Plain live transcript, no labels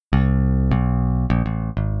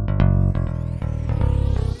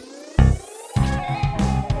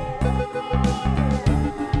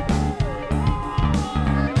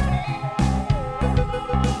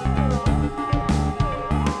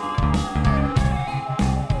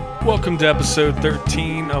Welcome to episode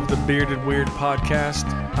 13 of the Bearded Weird podcast.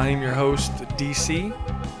 I am your host, DC.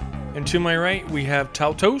 And to my right, we have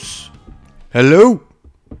Taltos. Hello.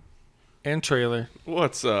 And Trailer.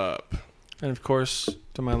 What's up? And of course,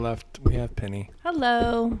 to my left, we have Penny.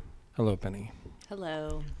 Hello. Hello, Penny.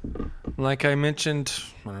 Hello. Like I mentioned,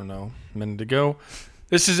 a minute ago,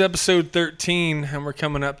 this is episode 13, and we're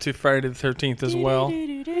coming up to Friday the 13th as well.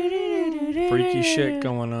 Freaky shit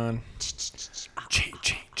going on.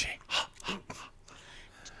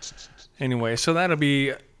 Anyway, so that'll be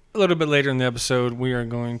a little bit later in the episode. We are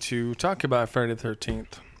going to talk about Friday the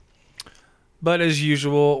 13th. But as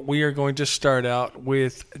usual, we are going to start out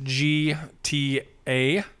with GTA.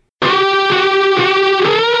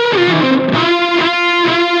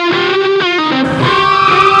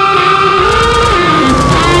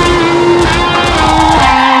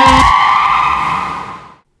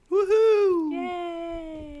 Woohoo!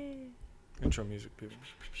 Yay! Intro music, people.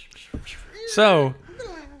 So,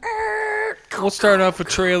 we'll start off with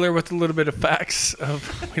Trailer with a little bit of facts.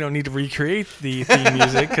 We don't need to recreate the theme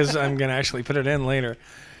music because I'm going to actually put it in later.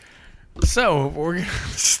 So, we're going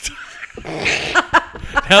to start.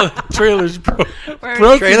 Now, Trailer's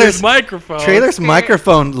broken his microphone. Trailer's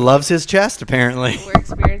microphone loves his chest, apparently. We're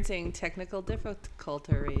experiencing technical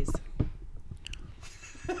difficulties.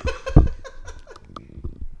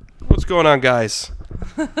 What's going on, guys?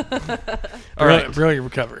 All right, brilliant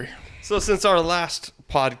recovery. So since our last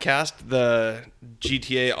podcast, the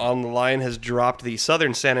GTA Online has dropped the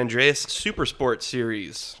Southern San Andreas Super Sport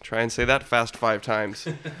Series. Try and say that fast 5 times.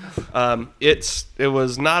 It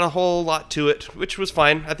was not a whole lot to it, which was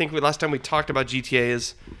fine. I think last time we talked about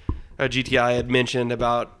GTI had mentioned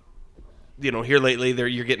about, here lately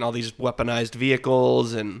you're getting all these weaponized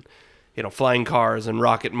vehicles and, flying cars and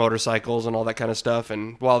rocket motorcycles and all that kind of stuff.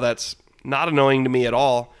 And while that's not annoying to me at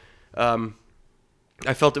all,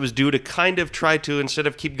 I felt it was due to kind of try to, instead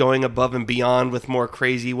of keep going above and beyond with more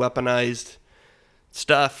crazy weaponized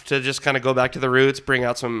stuff, to just kind of go back to the roots, bring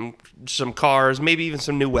out some cars, maybe even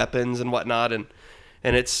some new weapons and whatnot. And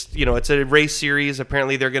it's, it's a race series.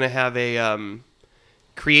 Apparently they're going to have a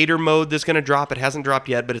creator mode that's going to drop. It hasn't dropped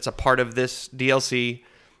yet, but it's a part of this DLC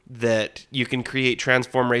that you can create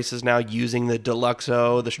transform races now using the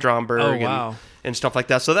Deluxo, the Stromberg, and stuff like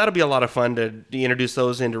that. So that'll be a lot of fun to introduce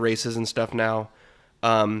those into races and stuff now.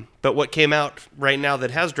 But what came out right now that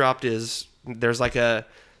has dropped is there's like a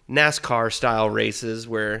NASCAR style races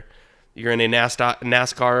where you're in a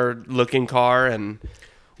NASCAR looking car, and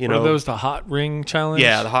What are those, the hot ring challenge?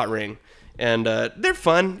 Yeah, the hot ring. And they're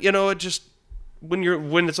fun. It just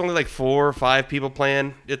when it's only like 4 or 5 people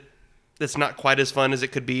playing, it's not quite as fun as it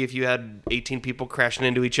could be if you had 18 people crashing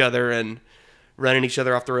into each other and running each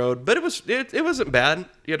other off the road. But it wasn't bad,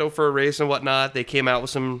 for a race and whatnot. They came out with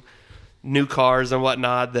some new cars and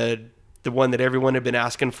whatnot. The one that everyone had been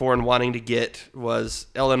asking for and wanting to get was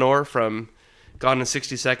Eleanor from Gone in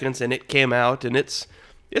 60 Seconds, and it came out, and it's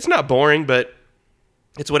not boring, but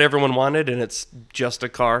it's what everyone wanted, and it's just a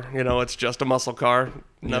car. It's just a muscle car,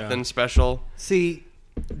 nothing special. See,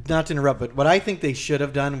 not to interrupt, but what I think they should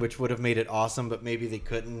have done, which would have made it awesome, but maybe they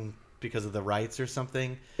couldn't because of the rights or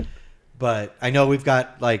something. But I know we've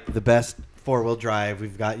got like the best 4-wheel drive.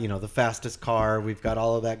 We've got, the fastest car. We've got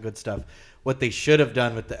all of that good stuff. What they should have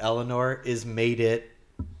done with the Eleanor is made it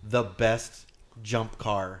the best jump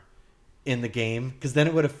car in the game, because then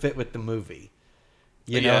it would have fit with the movie.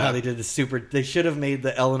 You know how they did they should have made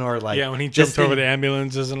the Eleanor when he jumped over the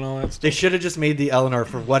ambulances and all that stuff. They should have just made the Eleanor,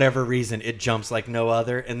 for whatever reason, it jumps like no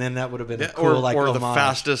other, and then that would have been cool, or the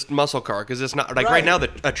fastest muscle car, because it's not like right now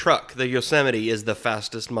a truck, the Yosemite, is the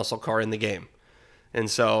fastest muscle car in the game. And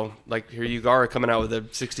so, like, here you are coming out with a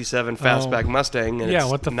 67 fastback Mustang, and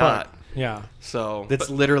what the not. fuck? Yeah. So that's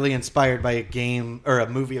literally inspired by a game or a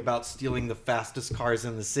movie about stealing the fastest cars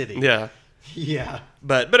in the city. Yeah. Yeah.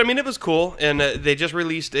 But I mean, it was cool, and they just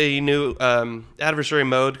released a new adversary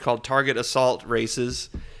mode called Target Assault Races,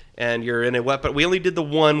 and you're in a weapon. We only did the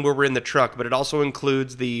one where we're in the truck, but it also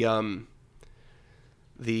includes the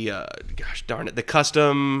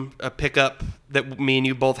custom pickup that me and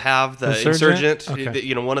you both have, the Insurgent.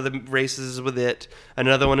 Okay. One of the races is with it.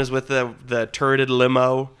 Another one is with the turreted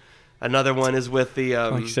limo. Another one is with the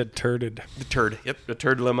like you said, turded. The turd. Yep, the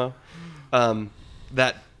turd limo.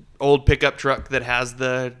 That old pickup truck that has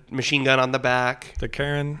the machine gun on the back. The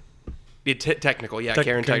Karen. Technical,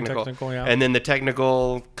 Karen Technical. Yeah. And then the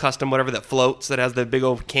technical custom whatever that floats, that has the big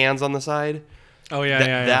old cans on the side. Oh,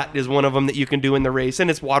 yeah. That is one of them that you can do in the race,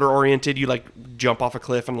 and it's water oriented. You like jump off a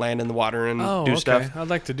cliff and land in the water and do stuff. I'd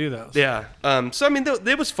like to do those. Yeah. So I mean,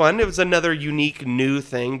 it was fun. It was another unique new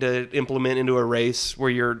thing to implement into a race where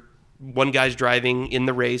you're one guy's driving in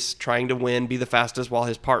the race, trying to win, be the fastest, while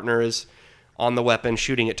his partner is on the weapon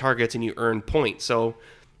shooting at targets, and you earn points. So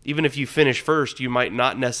even if you finish first, you might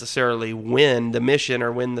not necessarily win the mission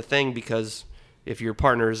or win the thing, because if your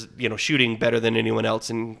partner's, shooting better than anyone else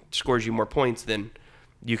and scores you more points, then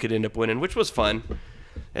you could end up winning, which was fun.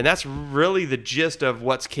 And that's really the gist of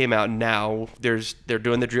what's came out now. They're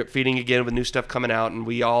doing the drip feeding again with new stuff coming out, and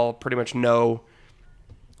we all pretty much know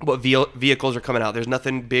what vehicles are coming out. There's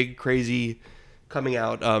nothing big, crazy coming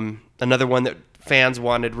out. Another one that fans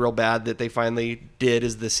wanted real bad that they finally did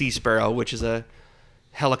is the Sea Sparrow, which is a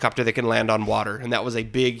helicopter that can land on water, and that was a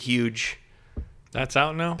big, huge. That's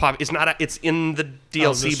out now? It's not. It's in the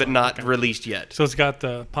DLC, but not released yet. So it's got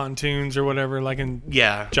the pontoons or whatever, like in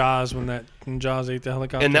Jaws when Jaws ate the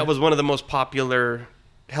helicopter. And that was one of the most popular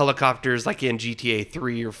helicopters, like in GTA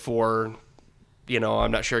 3 or 4.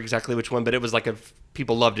 I'm not sure exactly which one, but it was like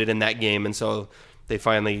people loved it in that game, and so they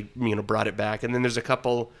finally brought it back. And then there's a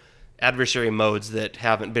couple adversary modes that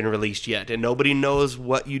haven't been released yet, and nobody knows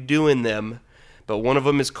what you do in them. But one of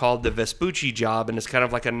them is called the Vespucci job, and it's kind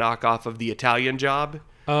of like a knockoff of the Italian job.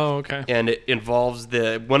 Oh, okay. And it involves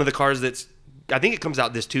one of the cars that's, I think it comes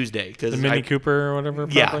out this Tuesday. The Mini Cooper or whatever,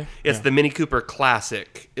 probably? It's the Mini Cooper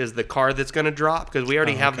Classic is the car that's going to drop, because we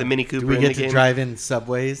already have the Mini Cooper Do we in get the to game. drive in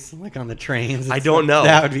subways, like on the trains? I don't know.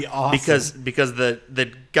 That would be awesome. Because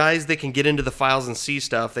the guys that can get into the files and see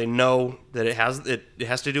stuff, they know that it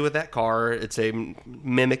has to do with that car. It's a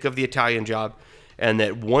mimic of the Italian job. And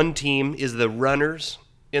that one team is the runners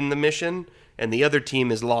in the mission, and the other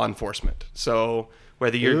team is law enforcement. So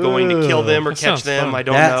whether you're going to kill them or catch them, fun. I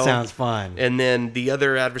don't know. That sounds fun. And then the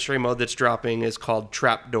other adversary mode that's dropping is called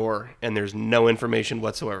Trapdoor, and there's no information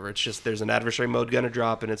whatsoever. It's just there's an adversary mode going to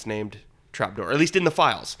drop, and it's named Trapdoor, at least in the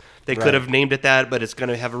files. They could have named it that, but it's going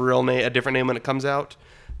to have a different name when it comes out.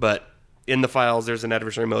 But in the files, there's an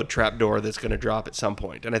adversary mode Trapdoor that's going to drop at some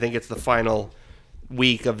point. And I think it's the final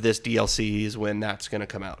week of this DLC is when that's going to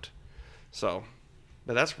come out. So,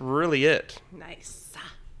 but that's really it. Nice.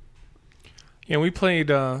 Yeah, we played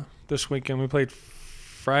this weekend. We played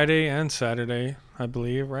Friday and Saturday, I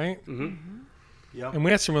believe, right? Mm-hmm. Yep. And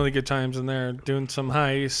we had some really good times in there doing some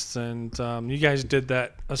heists, and you guys did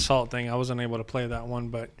that assault thing. I wasn't able to play that one,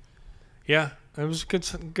 but yeah, it was good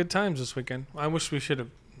times this weekend. I wish we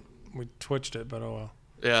twitched it, but oh well.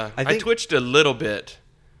 Yeah, I I think- twitched a little bit,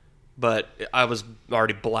 but I was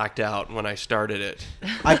already blacked out when I started it.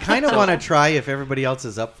 I kind of want to try, if everybody else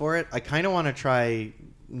is up for it, I kind of want to try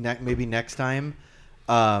maybe next time.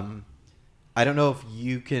 I don't know if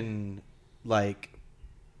you can, I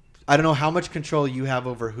don't know how much control you have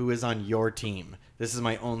over who is on your team. This is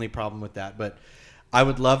my only problem with that. But I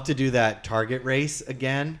would love to do that target race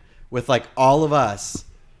again with, all of us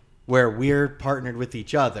where we're partnered with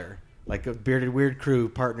each other. Like a Bearded Weird crew,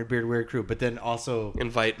 partnered Bearded Weird crew, but then also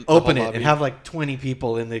Invite the open whole it lobby. and have 20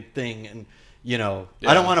 people in the thing. And,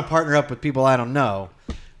 I don't want to partner up with people I don't know,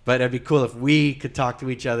 but it'd be cool if we could talk to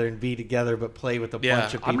each other and be together, but play with a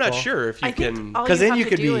bunch of people. I'm not sure if you I can. think all 'Cause you then have you to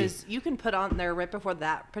could do be- is you can put on there right before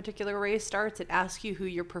that particular race starts. It asks you who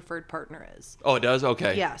your preferred partner is. Oh, it does?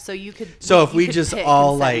 Okay. Yeah, so you could. So if you we could just pick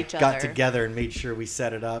all and set each got other. together and made sure we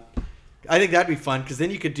set it up, I think that'd be fun, because then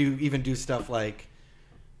you could do stuff like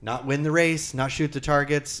not win the race, not shoot the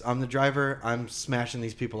targets. I'm the driver. I'm smashing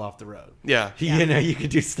these people off the road. Yeah. You could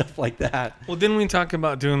do stuff like that. Well, didn't we talk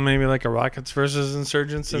about doing maybe like a Rockets versus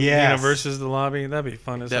Insurgents and Yes. versus the lobby? That'd be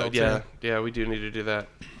fun as hell too. Yeah, we do need to do that.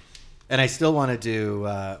 And I still want to do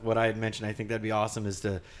what I had mentioned. I think that'd be awesome, is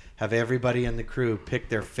to have everybody in the crew pick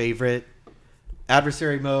their favorite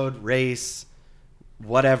adversary mode, race,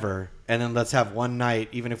 whatever, and then let's have one night,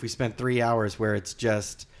 even if we spend 3 hours, where it's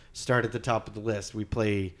just start at the top of the list. We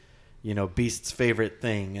play, Beast's favorite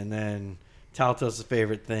thing, and then Taltos'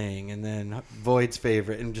 favorite thing, and then Void's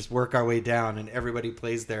favorite, and just work our way down, and everybody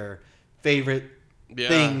plays their favorite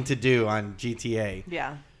thing to do on GTA.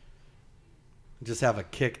 Yeah. Just have a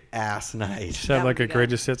kick-ass night. Just have That like would a be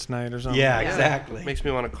greatest hits night or something. Yeah, Yeah. exactly. Makes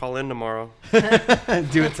me want to call in tomorrow. Do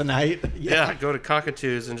it tonight. Yeah, go to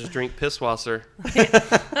Cockatoos and just drink pisswasser.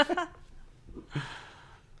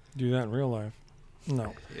 Do that in real life.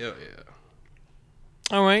 No. Yeah.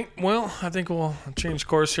 All right. Well, I think we'll change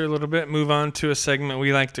course here a little bit. Move on to a segment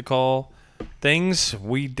we like to call Things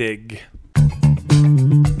We Dig.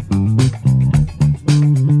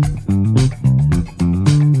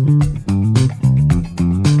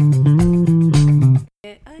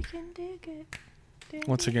 I can dig it.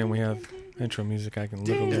 once again, we have intro music I can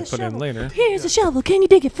literally put in later. Here's a shovel. Can you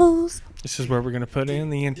dig it, fools? This is where we're going to put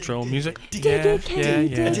in the intro music. Dig Yeah, it, can yeah, you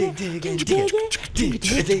yeah. dig I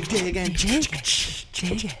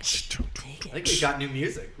think we got new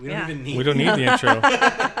music. We Yeah. don't even need. We don't need the intro.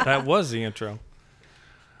 That was the intro.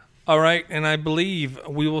 All right, and I believe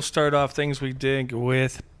we will start off things we dig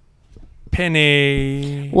with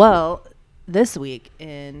Penny. Well, this week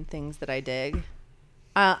in things that I dig,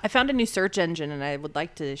 I found a new search engine, and I would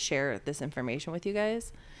like to share this information with you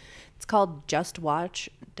guys. It's called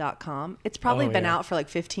justwatch.com. It's probably been yeah. out for like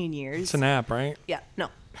 15 years. It's an app, right? Yeah, no.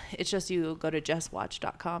 It's just you go to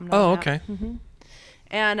justwatch.com. Oh, okay.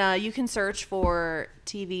 And you can search for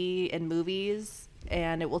TV and movies,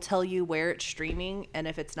 and it will tell you where it's streaming, and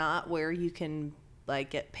if it's not, where you can like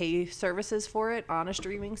get pay services for it on a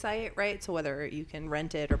streaming site, right? So whether you can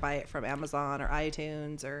rent it or buy it from Amazon or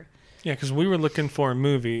iTunes or... Yeah, because we were looking for a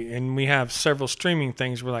movie, and we have several streaming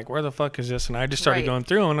things. We're like, where the fuck is this? And I just started Right. going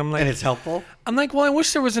through, and I'm like, And it's helpful. well, I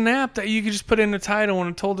wish there was an app that you could just put in the title and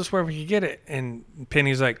it told us where we could get it. And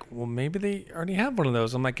Penny's like, well, maybe they already have one of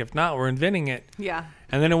those. I'm like, if not, we're inventing it. Yeah.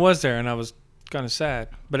 And then it was there, and I was kind of sad,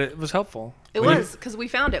 but it was helpful. It was, because we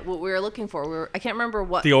found it. What we were looking for, I can't remember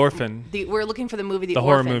what... The Orphan. We were looking for the movie The The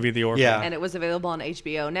Orphan. horror movie, The Orphan. Yeah. And it was available on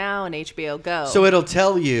HBO Now and HBO Go. So it'll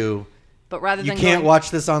tell you but rather you than can't going, watch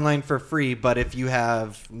this online for free, but if you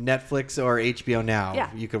have Netflix or HBO Now, Yeah.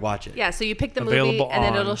 you could watch it. Yeah, so you pick the movie, Available and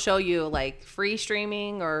then on- it'll show you like free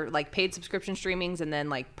streaming or like paid subscription streamings, and then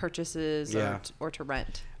like purchases Yeah. or to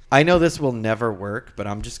rent. I know this will never work, but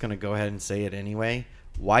I'm just going to go ahead and say it anyway.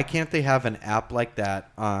 Why can't they have an app like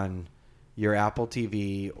that on your Apple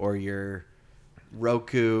TV or your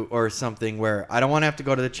Roku or something where I don't want to have to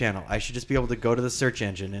go to the channel? I should just be able to go to the search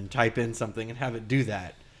engine and type in something and have it do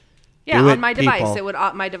that. Yeah, Do on it, my device, people. it would.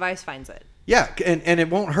 My device finds it. Yeah, and it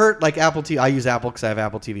won't hurt like Apple TV. I use Apple because I have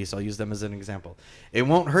Apple TV, so I'll use them as an example. It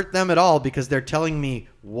won't hurt them at all because they're telling me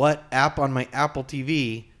what app on my Apple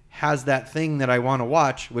TV has that thing that I want to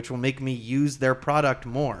watch, which will make me use their product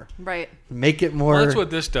more. Right. Make it more. Well, that's what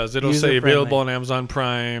this does. It'll say user-friendly. available on Amazon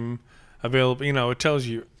Prime, available, it tells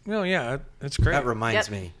you, yeah, it's great. That reminds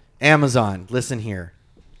Yep. me. Amazon, listen here.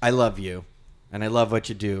 I love you, and I love what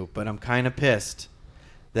you do, but I'm kind of pissed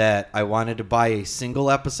that I wanted to buy a single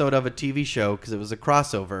episode of a TV show because it was a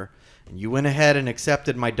crossover, and you went ahead and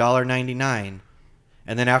accepted my $1.99,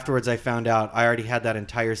 and then afterwards I found out I already had that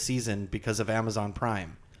entire season because of Amazon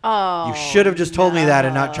Prime. Oh. You should have just told me that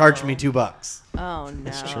and not charged me $2. Oh no.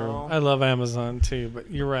 That's true. I love Amazon too, but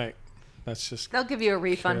you're right. That's just They'll give you a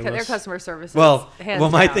refund because their Careless. customer service. Well,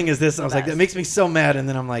 hands my down thing is this. I the was like, that best. makes me so mad, and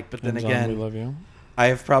then I'm like, but then Amazon, again, we love you. I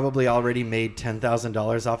have probably already made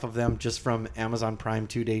 $10,000 off of them just from Amazon Prime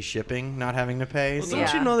 2-day shipping, not having to pay. Well, So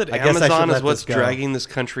don't you know that I guess I should Amazon is let what's this go. dragging this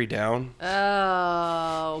country down?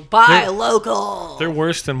 Oh, buy They're- local. They're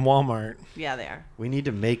worse than Walmart. Yeah, they are. we need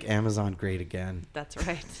to make Amazon great again. That's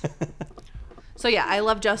right. So yeah, I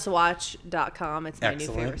love justwatch.com. It's my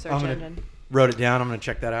Excellent. new favorite search I'm gonna- engine. Wrote it down. I'm going to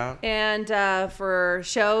check that out. And for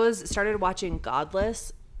shows, started watching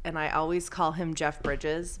Godless, and I always call him Jeff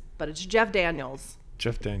Bridges, but it's Jeff Daniels.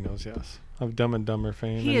 Jeff Daniels, yes. Of Dumb and Dumber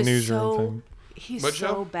fame He and is Newsroom so fame. he's What so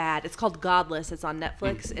show? bad. It's called Godless. It's on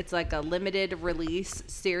Netflix. It's like a limited release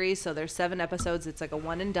series, so there's 7 episodes. It's like a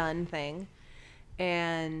one and done thing,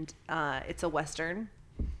 and it's a Western,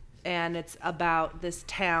 and it's about this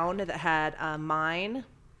town that had a mine,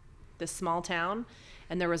 this small town.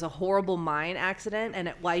 And there was a horrible mine accident, and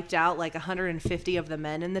it wiped out like 150 of the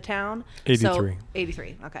men in the town. 83.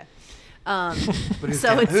 83. Okay.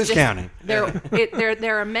 Who's counting?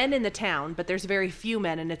 There are men in the town, but there's very few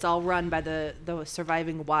men, and it's all run by the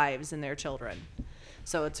surviving wives and their children.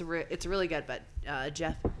 So it's really good. But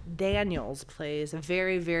Jeff Daniels plays a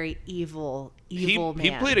very, very evil man.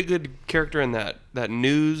 He played a good character in that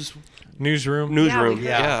Newsroom. newsroom. we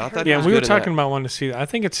Yeah, heard- I thought he Yeah, was we were good in talking that. about wanting to see that. I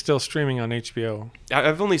think it's still streaming on HBO.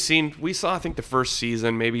 I've only seen. We saw, I think, the first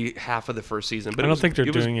season, maybe half of the first season. But I don't think they're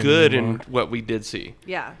it doing was it good anymore. in what we did see.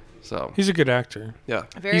 Yeah. So He's a good actor. yeah,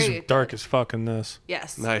 Very He's dark as fuck in this.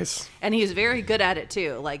 Yes. nice. And he's very good at it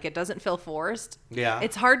too. Like it doesn't feel forced. Yeah.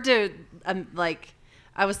 It's hard to like.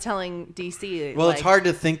 I was telling DC. Well, like, it's hard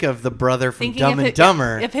to think of the brother from thinking Dumb of and it-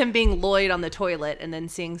 Dumber. Of him being Lloyd on the toilet and then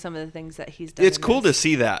seeing some of the things that he's done. It's in cool to this.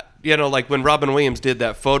 see that. Like when Robin Williams did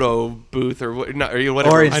that photo booth or whatever. or I know what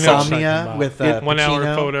you're talking Insomnia about. with 1 hour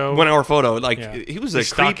Pacino. photo. 1 hour photo. Like Yeah. he was a He's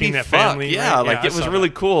stalking creepy that fuck. family, Yeah, right? like Yeah, I it was saw really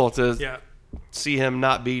that. cool to Yeah. see him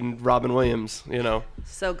not being Robin Williams.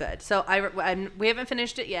 So good. So we haven't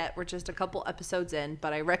finished it yet. We're just a couple episodes in,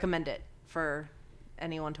 but I recommend it for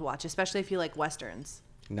anyone to watch, especially if you like westerns.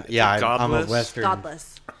 No, yeah, I'm a Godless? Western.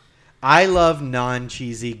 Godless. I love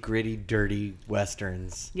non-cheesy, gritty, dirty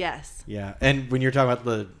westerns. Yes. Yeah, and when you're talking about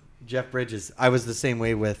the Jeff Bridges, I was the same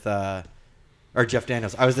way with, or Jeff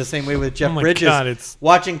Daniels. I was the same way with Jeff Oh my Bridges God, it's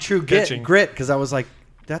watching True catching. Grit because I was like,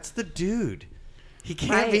 that's the dude. He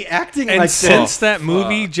can't be Right. acting And like since this. that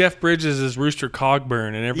movie, Jeff Bridges is Rooster Cogburn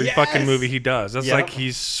in every Yes! fucking movie he does. That's Yep. like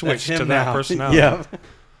he's switched That's to him that now. personality. Yeah.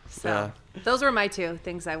 So those were my two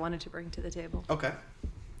things I wanted to bring to the table. Okay.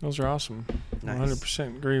 Those are awesome. Nice.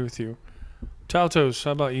 100% agree with you. Taltos,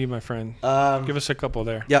 how about you, my friend? Give us a couple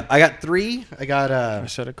there. Yeah, I got 3. I got I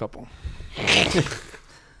said a couple.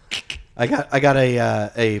 I got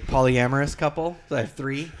a polyamorous couple. So I have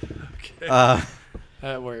 3. Okay.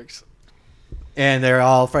 That works. And they're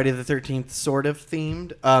all Friday the 13th sort of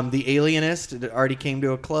themed. The Alienist, it already came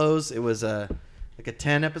to a close. It was a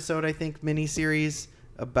 10 episode, I think, miniseries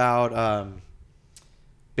about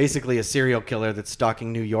basically a serial killer that's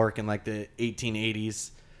stalking New York in like the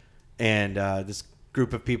 1880s. And this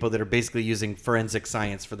group of people that are basically using forensic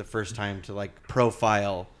science for the first time to like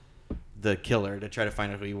profile the killer to try to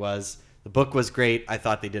find out who he was. The book was great. I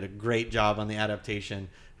thought they did a great job on the adaptation.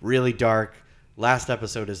 Really dark. Last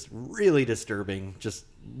episode is really disturbing. Just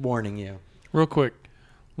warning you. Real quick,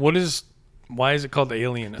 why is it called The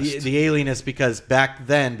Alienist? The Alienist, because back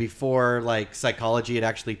then, before like psychology had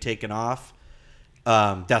actually taken off,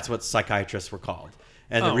 that's what psychiatrists were called.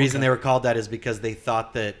 And the reason they were called that is because they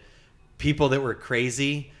thought that people that were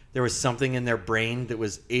crazy, there was something in their brain that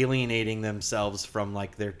was alienating themselves from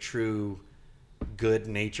like their true good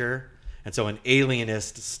nature. And so an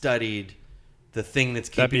alienist studied the thing that's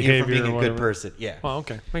That keeping you from behavior being or a good whatever. person. Yeah. Oh,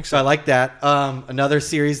 okay. Makes So I sense. like that. Another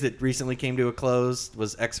series that recently came to a close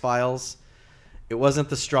was X-Files. It wasn't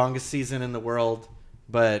the strongest season in the world,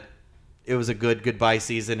 but it was a good goodbye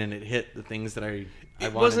season, and it hit the things that I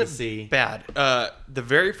It wanted wasn't to see. bad. The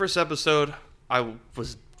very first episode, I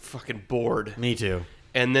was fucking bored. Me too.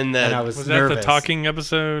 And then And I was Was nervous. that the talking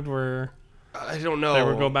episode where I don't know. they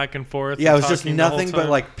would go back and forth? Yeah, it and was just talking the whole nothing but time?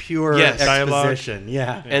 like pure Yes. Dialogue. exposition.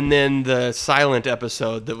 Yeah. And then the silent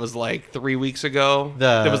episode that was like 3 weeks ago.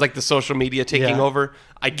 The- that was like the social media taking Yeah. over.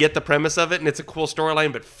 I get the premise of it, and it's a cool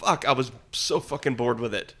storyline, but fuck, I was so fucking bored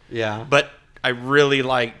with it. Yeah. But I really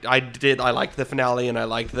liked. I liked the finale, and I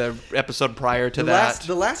liked the episode prior to that.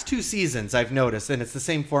 The last 2 seasons I've noticed, and it's the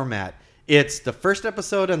same format. It's the first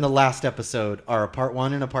episode and the last episode are a part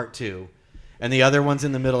 1 and a part 2, and the other ones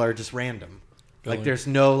in the middle are just random. Like Really? there's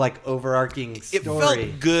no like overarching story. It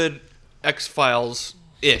felt good, X-Files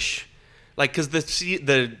ish, like because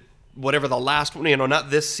the whatever the last one, not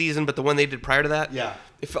this season, but the one they did prior to that. Yeah.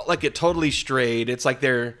 It felt like it totally strayed. It's like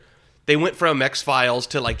they went from X-Files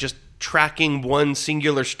to like just tracking one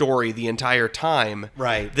singular story the entire time.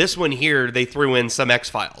 Right. This one here, they threw in some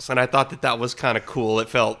X-Files, and I thought that was kind of cool. It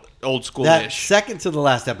felt old That school-ish. second to the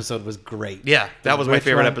last episode was great. Yeah, that was my Which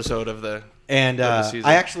favorite one? episode of the And of the season.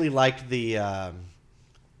 I actually liked the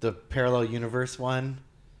parallel universe one.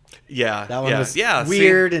 Yeah, That one was see?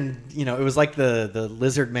 weird, and it was like the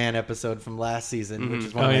Lizard Man episode from last season, which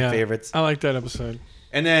is one of my favorites. I like that episode.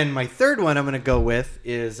 And then my third one I'm going to go with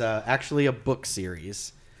is actually a book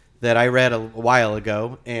series that I read a while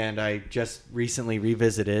ago, and I just recently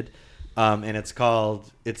revisited. And it's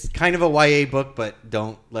kind of a YA book, but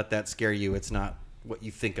don't let that scare you. It's not what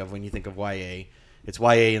you think of when you think of YA. It's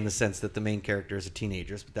YA in the sense that the main character is a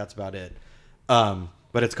teenager, but that's about it.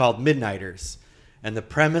 But it's called Midnighters. And the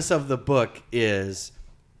premise of the book is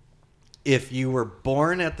if you were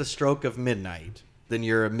born at the stroke of midnight, then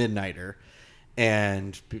you're a midnighter.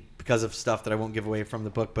 And because of stuff that I won't give away from the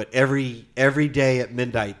book, but every day at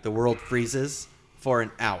midnight, the world freezes for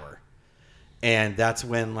an hour. And that's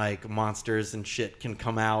when like monsters and shit can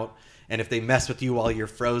come out. And if they mess with you while you're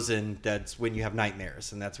frozen, that's when you have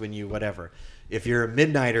nightmares. And that's when you whatever. If you're a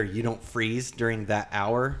midnighter, you don't freeze during that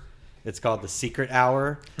hour. It's called the secret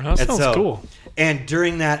hour. Oh, that sounds cool. And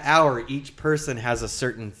during that hour, each person has a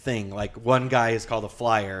certain thing. Like one guy is called a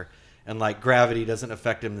flyer, and like gravity doesn't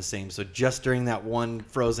affect him the same. So just during that one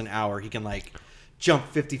frozen hour, he can like jump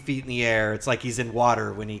 50 feet in the air. It's like he's in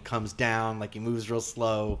water when he comes down. Like he moves real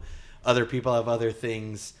slow. Other people have other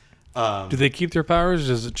things. Do they keep their powers,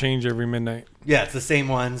 or does it change every midnight? Yeah, it's the same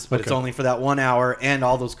ones, but it's Okay. only for that 1 hour, and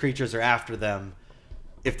all those creatures are after them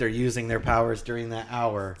if they're using their powers during that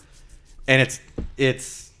hour. And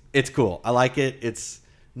it's cool. I like it. It's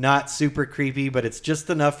not super creepy, but it's just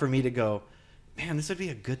enough for me to go, man, this would be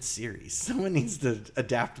a good series. Someone needs to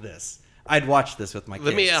adapt this. I'd watch this with my kids.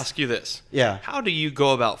 Let me ask you this. Yeah. How do you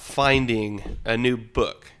go about finding a new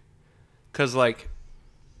book? Because, like,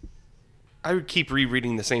 I would keep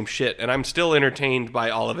rereading the same shit, and I'm still entertained by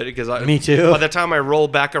all of it. Because Me too. By the time I roll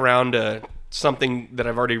back around to something that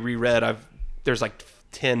I've already reread, there's like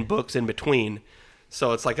 10 books in between.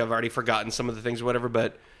 So it's like I've already forgotten some of the things or whatever,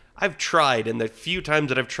 but I've tried, and the few times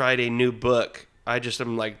that I've tried a new book, I just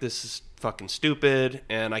am like, this is fucking stupid,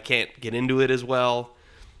 and I can't get into it as well.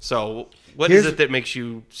 So what is it that makes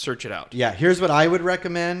you search it out? Yeah, here's what I would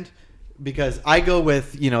recommend, because I go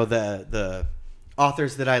with, the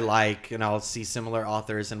authors that I like, and I'll see similar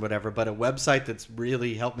authors and whatever, but a website that's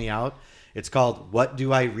really helped me out, it's called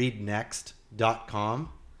whatdoireadnext.com.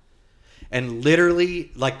 And literally,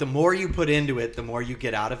 like, the more you put into it, the more you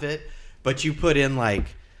get out of it. But you put in, like,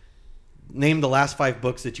 name the last 5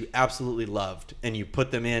 books that you absolutely loved, and you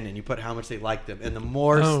put them in, and you put how much they liked them. And the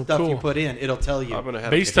more stuff you put in, it'll tell you. I'm gonna have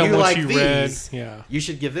based on what you read. You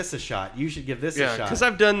should give this a shot. You should give this a shot. Yeah, because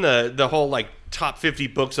I've done the whole, like, top 50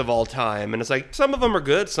 books of all time, and it's like, some of them are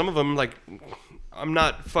good, some of them, like, I'm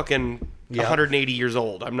not fucking 180 years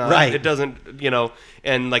old. I'm not. Right. It doesn't,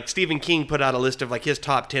 and like Stephen King put out a list of like his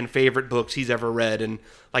top 10 favorite books he's ever read, and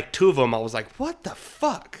like 2 of them I was like, what the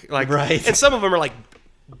fuck? Like, right. And some of them are like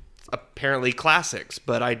apparently classics,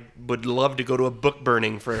 but I would love to go to a book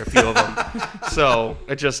burning for a few of them. So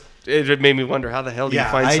it made me wonder, how the hell do you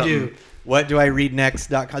find something? Yeah, I do.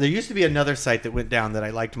 Whatdoireadnext.com. There used to be another site that went down that I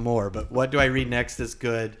liked more, but What Do I Read Next is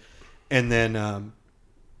good. And then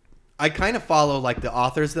I kind of follow like the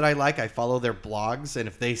authors that I like. I follow their blogs, and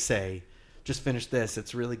if they say, just finish this,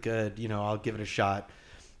 it's really good, I'll give it a shot.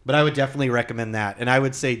 But I would definitely recommend that. And I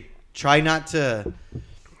would say try not to,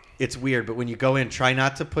 it's weird, but when you go in, try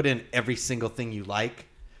not to put in every single thing you like.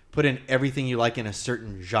 Put in everything you like in a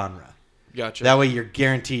certain genre. Gotcha. That way you're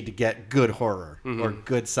guaranteed to get good horror or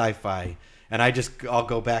good sci-fi. And I'll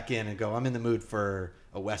go back in and go, I'm in the mood for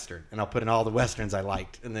a Western. And I'll put in all the Westerns I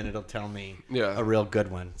liked, and then it'll tell me a real good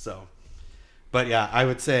one. So, but yeah, I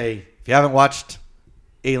would say if you haven't watched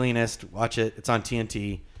Alienist, watch it. It's on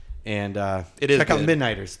TNT. And check out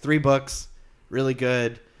Midnighters. 3 books. Really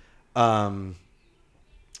good. Trying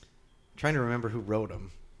to remember who wrote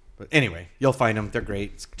them. But anyway, you'll find them. They're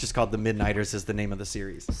great. It's just called The Midnighters is the name of the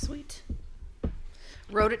series. Sweet.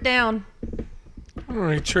 Wrote it down. All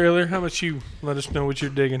right, Trailer, how about you let us know what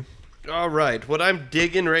you're digging? All right. What I'm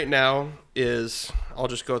digging right now is, I'll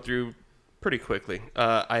just go through pretty quickly.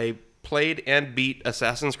 I played and beat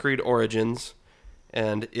Assassin's Creed Origins,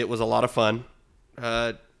 and it was a lot of fun.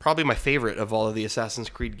 Probably my favorite of all of the Assassin's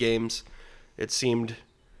Creed games. It seemed,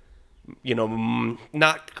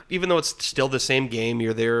 not, even though it's still the same game,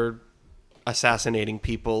 you're there assassinating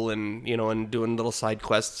people and, and doing little side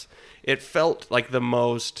quests. It felt like the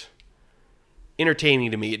most entertaining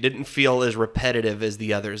to me. It didn't feel as repetitive as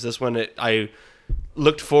the others. This one, I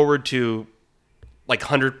looked forward to like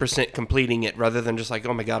 100% completing it rather than just like,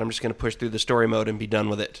 oh my God, I'm just going to push through the story mode and be done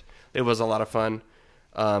with it. It was a lot of fun.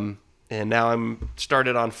 And now I'm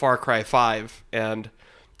started on Far Cry 5, and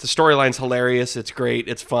the storyline's hilarious. It's great.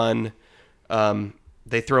 It's fun.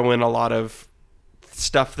 They throw in a lot of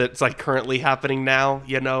stuff that's like currently happening now,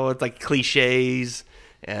 it's like cliches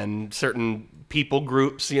and certain people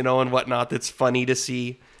groups, and whatnot. That's funny to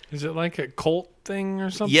see. Is it like a cult thing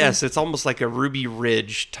or something? Yes, it's almost like a Ruby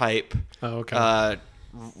Ridge type. Oh, okay.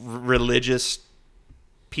 Religious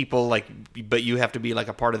people, like, but you have to be like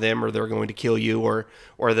a part of them, or they're going to kill you, or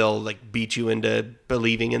they'll like beat you into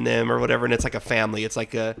believing in them or whatever. And it's like a family. It's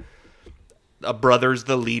like a brother's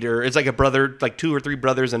the leader. It's like a brother, like 2 or 3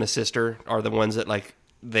 brothers and a sister are the ones that like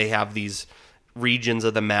they have these regions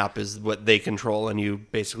of the map is what they control, and you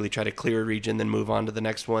basically try to clear a region, then move on to the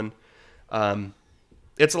next one.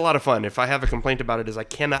 It's a lot of fun. If I have a complaint about it, is I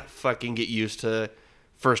cannot fucking get used to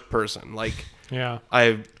first person. Like, yeah,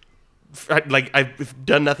 I've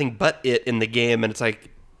done nothing but it in the game, and it's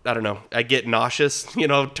like, I don't know, I get nauseous,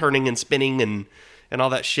 turning and spinning and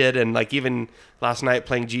all that shit. And like even last night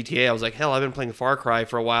playing GTA, I was like, hell, I've been playing Far Cry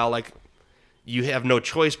for a while. Like, you have no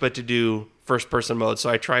choice but to do first person mode. So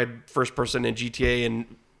I tried first person in GTA,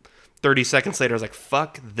 and 30 seconds later I was like,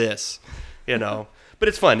 fuck this, But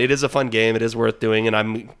it's fun. It is a fun game. It is worth doing, and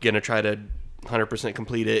I'm going to try to 100%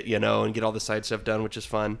 complete it, and get all the side stuff done, which is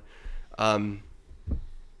fun.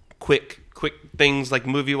 Quick things like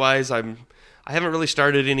movie-wise, I haven't really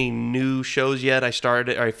started any new shows yet. I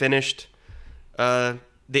finished The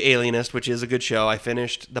Alienist, which is a good show. I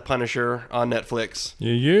finished The Punisher on Netflix.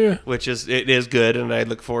 Yeah. It is good, and I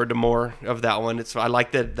look forward to more of that one. I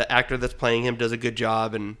like that the actor that's playing him does a good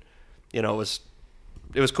job, and it was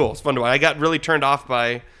cool. It's fun to watch. I got really turned off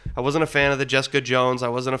by, I wasn't a fan of the Jessica Jones. I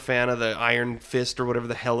wasn't a fan of the Iron Fist or whatever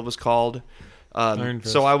the hell it was called.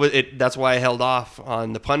 So that's why I held off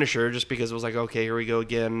on The Punisher, just because it was like, okay, here we go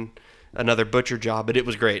again. another butcher job, but it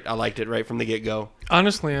was great. I liked it right from the get-go.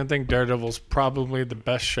 Honestly, I think Daredevil's probably the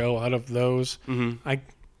best show out of those.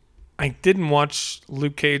 I didn't watch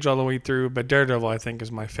Luke Cage all the way through, but Daredevil I think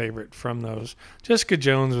is my favorite from those. Jessica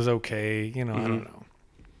Jones was okay, I don't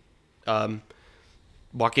know.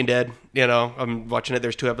 Walking Dead, I'm watching it.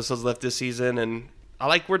 There's 2 episodes left this season, and I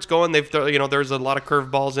like where it's going. There's a lot of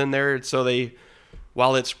curveballs in there, so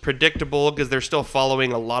while it's predictable because they're still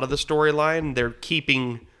following a lot of the storyline, they're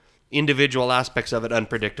keeping individual aspects of it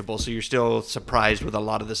unpredictable, so you're still surprised with a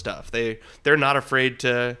lot of the stuff. They're not afraid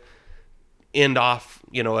to end off,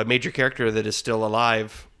 a major character that is still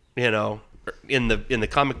alive, in the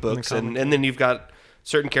comic books, and then you've got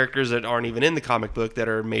certain characters that aren't even in the comic book that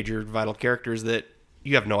are major vital characters that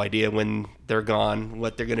you have no idea when they're gone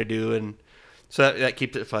what they're going to do, and so that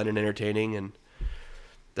keeps it fun and entertaining, and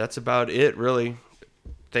that's about it really.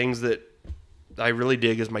 Things that I really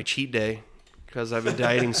dig is my cheat day because I've been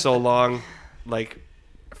dieting so long. Like,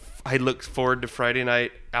 I look forward to Friday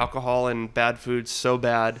night alcohol and bad food so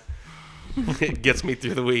bad. It gets me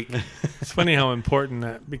through the week. It's funny how important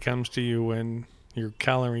that becomes to you when you're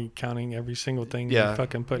calorie counting every single thing you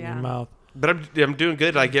fucking put in your mouth. But I'm doing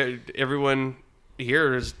good. I get everyone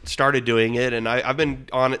here has started doing it, and I've been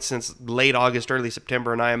on it since late August, early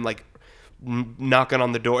September, and I am like knocking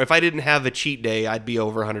on the door. If I didn't have a cheat day, I'd be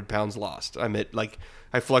over 100 pounds lost. I'm at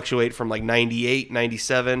I fluctuate from 98,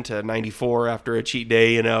 97 to 94 after a cheat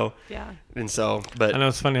day, Yeah. And so, but I know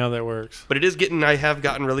it's funny how that works. But I have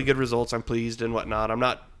gotten really good results. I'm pleased and whatnot. I'm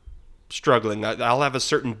not struggling. I'll have a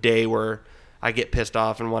certain day where I get pissed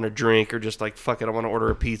off and want to drink or just fuck it, I want to order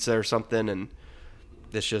a pizza or something. And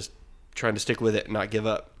it's just trying to stick with it and not give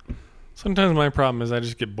up. Sometimes my problem is I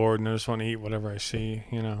just get bored and I just want to eat whatever I see,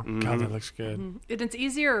 God, that looks good. And it's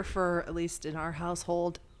easier for, at least in our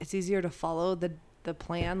household, it's easier to follow the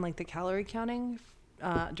plan, like the calorie counting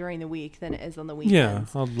during the week than it is on the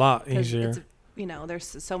weekends. Yeah, a lot easier.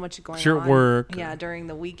 There's so much going on. Your work. Yeah, during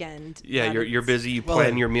the weekend. Yeah, you're busy. You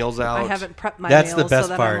plan your meals out. I haven't prepped my That's meals the best so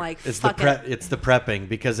that part. I'm like, It's fuck it's the prepping,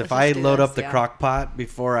 because if I load up the crock pot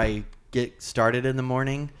before I get started in the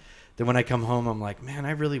morning, then when I come home I'm like, man,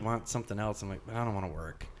 I really want something else. I'm like, but I don't want to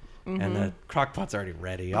work. And the crock pot's already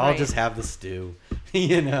ready. I'll just have the stew.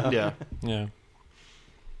 Yeah. Yeah.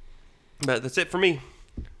 But that's it for me.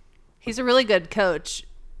 He's a really good coach.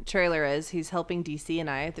 Trailer is. He's helping DC and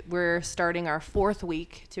I. We're starting our 4th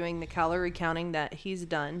week doing the calorie counting that he's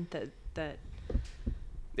done. That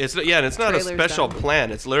It's and it's not a Trailer's special done.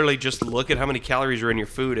 plan. It's literally just look at how many calories are in your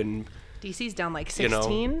food, and DC's down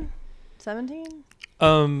 16, 17.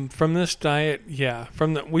 From this diet,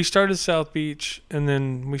 we started South Beach and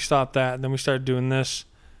then we stopped that and then we started doing this.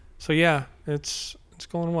 So yeah, it's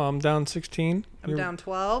going well. I'm down 16. I'm down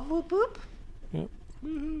 12. Whoop whoop. Yep.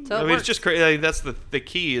 So it's just crazy. That's the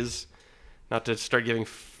key is not to start giving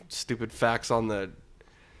stupid facts on the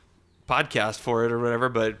podcast for it or whatever,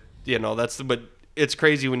 but but it's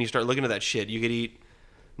crazy when you start looking at that shit. You could eat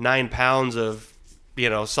 9 pounds of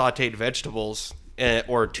sautéed vegetables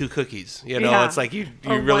or 2 cookies. It's like you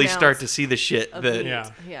really start to see the shit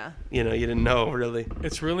that you didn't know really.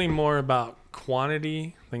 It's really more about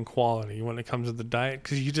quantity than quality when it comes to the diet,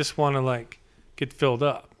 because you just want to get filled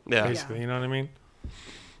up. Yeah. Basically, you know what I mean?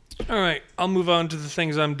 All right, I'll move on to the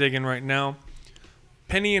things I'm digging right now.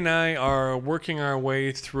 Penny and I are working our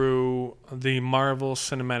way through the Marvel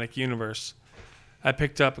Cinematic Universe. I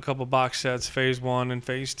picked up a couple box sets, Phase 1 and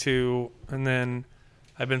Phase 2, and then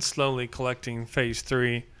I've been slowly collecting Phase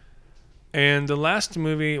 3. And the last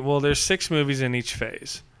movie, there's 6 movies in each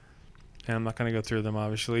phase. And I'm not going to go through them,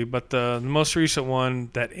 obviously. But the most recent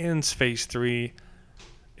one that ends Phase 3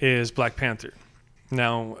 is Black Panther.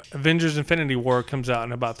 Now, Avengers Infinity War comes out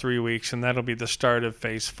in about 3 weeks, and that'll be the start of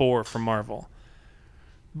Phase 4 for Marvel.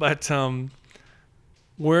 But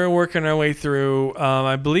we're working our way through.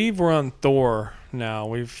 I believe we're on Thor now.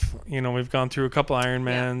 We've gone through a couple Iron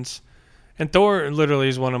Mans. And Thor literally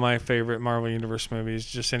is one of my favorite Marvel Universe movies.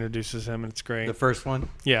 Just introduces him, and it's great. The first one?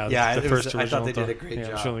 Yeah, the first original. I thought they did a great job. Yeah,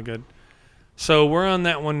 it was really good. So we're on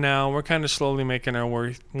that one now. We're kind of slowly making our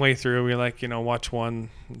way through. We watch one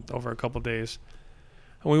over a couple days.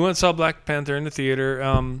 And we went and saw Black Panther in the theater.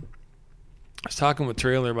 I was talking with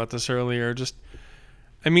Trailer about this earlier.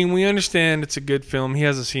 We understand it's a good film. He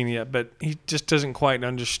hasn't seen it yet, but he just doesn't quite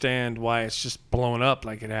understand why it's just blown up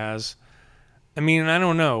like it has. I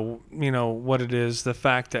don't know, what it is. The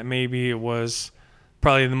fact that maybe it was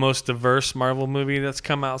probably the most diverse Marvel movie that's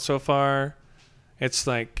come out so far. It's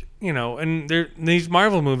and these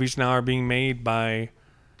Marvel movies now are being made by,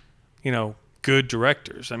 good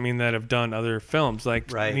directors. That have done other films.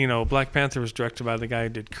 Right. Black Panther was directed by the guy who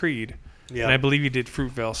did Creed. Yeah. Mm-hmm. And I believe he did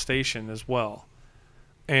Fruitvale Station as well.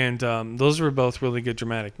 And those were both really good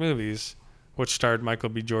dramatic movies, which starred Michael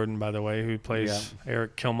B. Jordan, by the way, who plays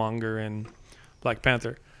Eric Killmonger in Black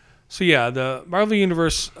Panther. So, yeah, the Marvel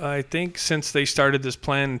Universe, I think since they started this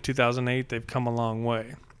plan in 2008, they've come a long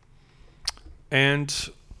way. And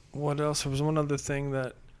what else? There was one other thing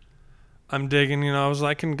that I'm digging. I was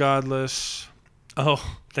liking Godless. Oh,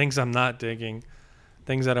 things I'm not digging.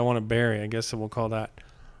 Things that I want to bury, I guess we'll call that.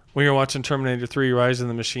 We were watching Terminator 3 Rise of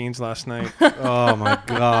the Machines last night. Oh, my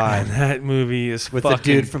God. That movie is With the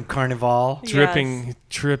dude from Carnival. dripping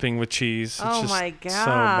with cheese. It's Oh just my God. so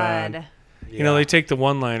bad. Yeah. They take the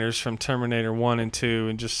one-liners from Terminator 1 and 2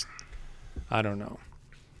 and just, I don't know.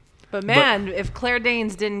 But man, if Claire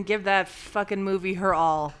Danes didn't give that fucking movie her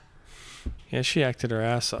all, Yeah, she acted her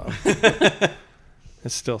ass off.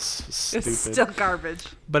 It's still stupid. it's still garbage.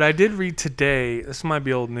 But I did read today, this might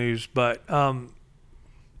be old news, but, well,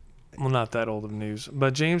 not that old of news,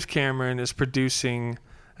 but James Cameron is producing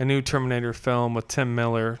a new Terminator film with Tim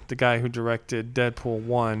Miller, the guy who directed Deadpool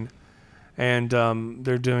 1. And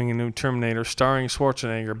they're doing a new Terminator starring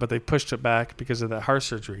Schwarzenegger, but they pushed it back because of that heart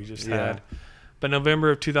surgery he just had. But November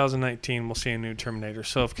of 2019, we'll see a new Terminator.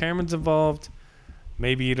 So if Cameron's involved,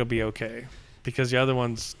 maybe it'll be okay. Because the other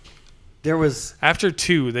ones, after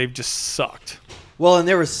 2, they've just sucked. Well, and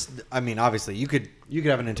there was, I mean, obviously, you could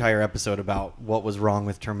have an entire episode about what was wrong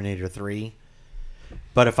with Terminator 3.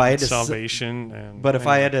 But if I had to Salvation. But if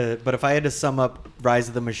I had to sum up Rise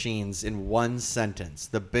of the Machines in one sentence,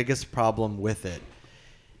 the biggest problem with it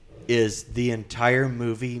is the entire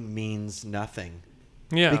movie means nothing.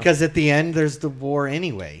 Yeah. Because at the end there's the war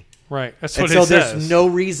anyway. Right. That's And what so it says. there's no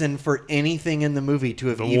reason for anything in the movie to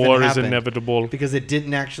have The even war happened. is inevitable. Because it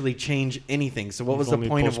didn't actually change anything. So what was We've the only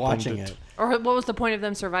point of postponed watching it. it? Or what was the point of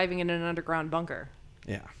them surviving in an underground bunker?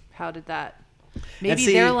 Yeah. How did that? Maybe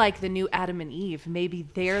see- they're like the new Adam and Eve. Maybe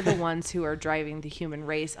they're the ones who are driving the human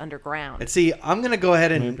race underground. And see, I'm gonna go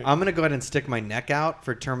ahead and stick my neck out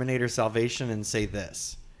for Terminator Salvation and say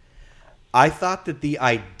this. I thought that the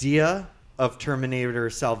idea of Terminator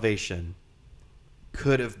Salvation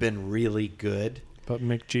could have been really good, But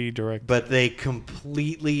McG directed. but they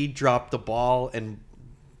completely dropped the ball, and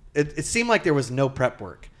it seemed like there was no prep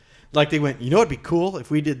work. Like they went, it'd be cool if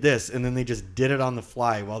we did this, and then they just did it on the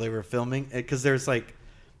fly while they were filming. Because it's like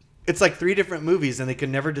 3 different movies, and they could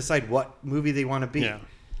never decide what movie they want to be. Yeah.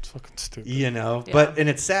 It's fucking stupid. Yeah. But and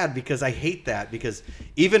it's sad because I hate that, because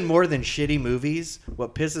even more than shitty movies,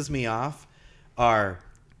 what pisses me off are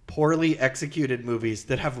poorly executed movies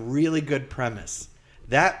that have really good premise.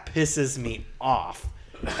 That pisses me off.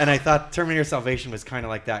 And I thought Terminator Salvation was kind of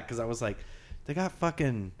like that, because I was like, they got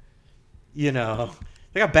fucking, they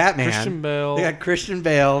got Batman. Christian Bale. They got Christian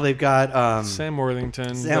Bale. They've got Sam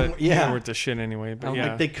Worthington. Sam- but yeah. He worth the shit anyway. But I'm yeah.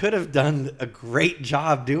 like, they could have done a great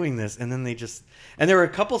job doing this, and then and there were a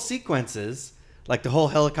couple sequences, like the whole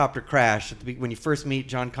helicopter crash when you first meet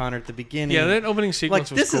John Connor at the beginning. Yeah, that opening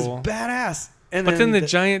sequence like was this cool. is badass. And But then the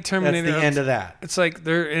giant Terminator. That's the end of that. It's like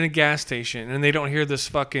they're in a gas station and they don't hear this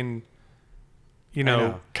fucking,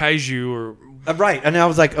 know. kaiju or. Right, and I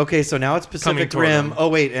was like, okay, so now it's Coming Pacific toward Rim. them. Oh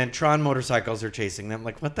wait, and Tron motorcycles are chasing them.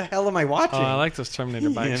 Like, what the hell am I watching? Oh, I like those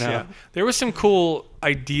Terminator bikes. You know? Yeah, there were some cool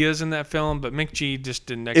ideas in that film, but McG just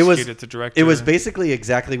didn't execute it. The director. It was basically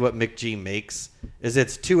exactly what McG makes.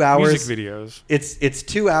 It's 2 hours. music videos. It's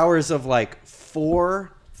 2 hours of like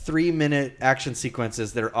 4 3-minute action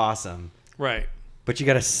sequences that are awesome. Right. But you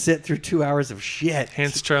got to sit through 2 hours of shit.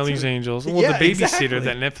 Hence Charlie's Angels. Well, Yeah, The Babysitter, exactly.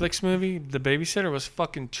 that Netflix movie, The Babysitter was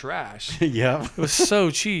fucking trash. Yeah. It was so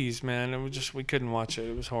cheese, man. It was we couldn't watch it.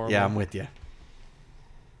 It was horrible. Yeah, I'm with you.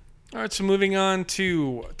 All right, so moving on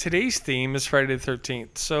to today's theme is Friday the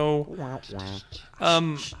 13th. So,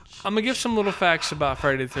 I'm gonna give some little facts about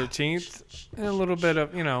Friday the 13th and a little bit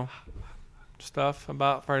of stuff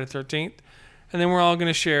about Friday the 13th, and then we're all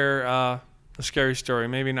gonna share a scary story,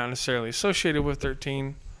 maybe not necessarily associated with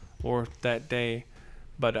 13 or that day,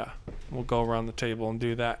 but we'll go around the table and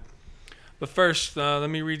do that. But first, let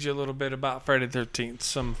me read you a little bit about Friday the 13th,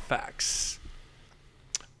 some facts.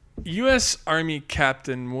 U.S. Army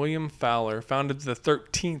Captain William Fowler founded the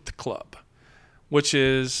 13th Club, which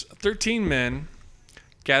is 13 men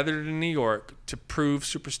gathered in New York to prove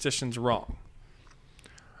superstitions wrong.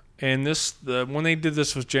 And when they did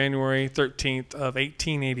this was January 13th of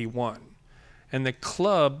 1881. And the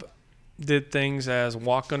club did things as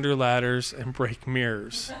walk under ladders and break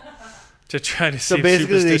mirrors to try to see if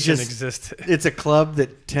superstition existed. It's a club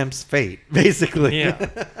that tempts fate, basically. Yeah.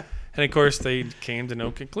 And of course, they came to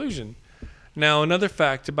no conclusion. Now, another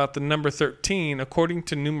fact about the number 13, according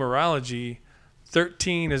to numerology,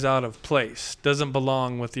 13 is out of place, doesn't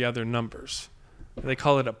belong with the other numbers. They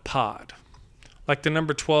call it a pod. Like the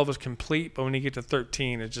number 12 is complete, but when you get to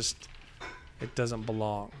 13, it doesn't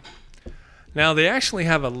belong. Now, they actually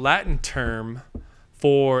have a Latin term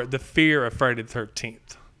for the fear of Friday the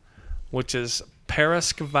 13th, which is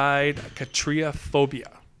parascovide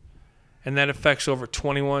catriophobia, and that affects over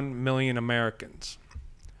 21 million Americans.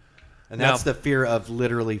 And that's the fear of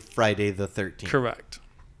literally Friday the 13th. Correct.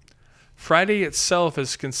 Friday itself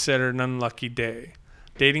is considered an unlucky day.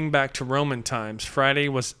 Dating back to Roman times, Friday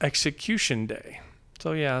was execution day.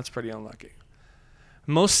 So yeah, that's pretty unlucky.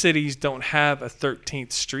 Most cities don't have a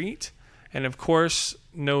 13th street, and of course,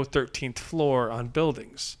 no 13th floor on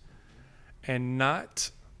buildings. And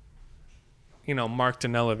not, marked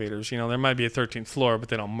in elevators. There might be a 13th floor, but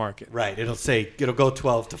they don't mark it. Right. It'll go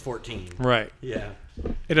 12 to 14. Right. Yeah.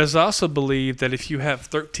 It is also believed that if you have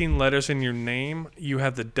 13 letters in your name, you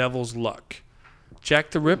have the devil's luck.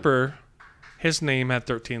 Jack the Ripper, his name had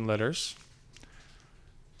 13 letters.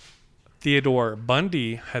 Theodore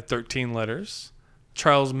Bundy had 13 letters.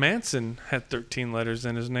 Charles Manson had 13 letters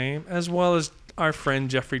in his name, as well as our friend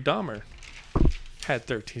Jeffrey Dahmer had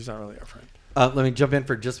 13. He's not really our friend. Let me jump in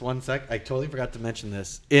for just 1 sec. I totally forgot to mention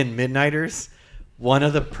this. In Midnighters, one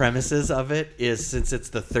of the premises of it is, since it's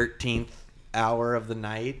the 13th hour of the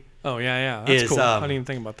night. Oh, yeah. That's cool. I didn't even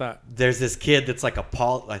think about that. There's this kid that's like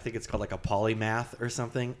I think it's called like a polymath or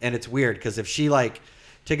something. And it's weird because if she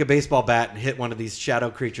take a baseball bat and hit one of these shadow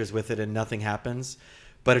creatures with it and nothing happens.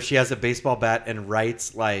 But if she has a baseball bat and writes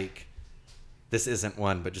this isn't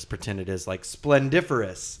one, but just pretend it is,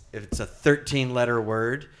 splendiferous, if it's a 13-letter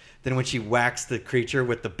word, then when she whacks the creature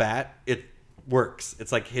with the bat, it works.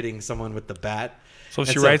 It's like hitting someone with the bat. So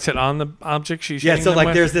she writes it on the object she's yeah, hitting so them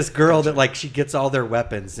with? There's this girl that she gets all their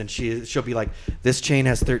weapons, and she'll be like, this chain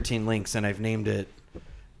has 13 links and I've named it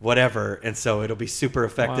whatever, and so it'll be super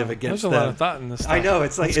effective against them. There's a lot of thought in this stuff. I know,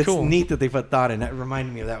 it's cool. Neat that they put thought in. It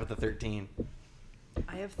reminded me of that with the 13.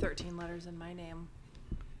 I have 13 letters in my name.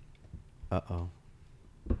 Uh-oh.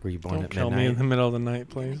 Were you born Don't at kill midnight? me in the middle of the night,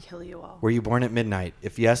 I'm gonna please. kill you all. Were you born at midnight?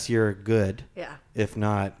 If yes, you're good. Yeah. If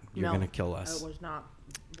not, you're No, going to kill us. I was not.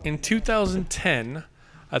 In 2010,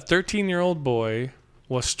 a 13-year-old boy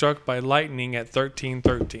was struck by lightning at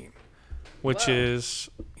 1313, which Whoa. is,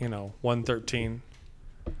 113,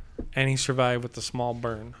 and he survived with a small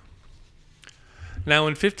burn. Now,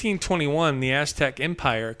 in 1521, the Aztec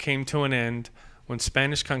Empire came to an end when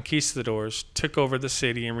Spanish conquistadors took over the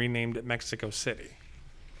city and renamed it Mexico City.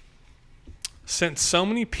 Since so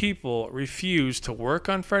many people refuse to work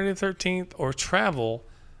on Friday the 13th or travel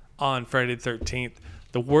on Friday the 13th,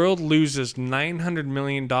 the world loses $900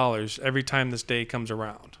 million every time this day comes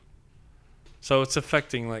around. So it's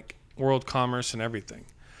affecting world commerce and everything.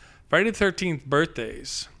 Friday the 13th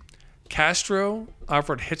birthdays. Castro,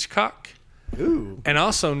 Alfred Hitchcock, Ooh. and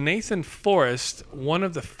also Nathan Forrest, one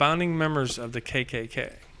of the founding members of the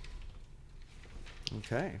KKK.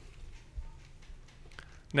 Okay.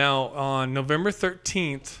 Now, on November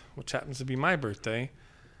 13th, which happens to be my birthday,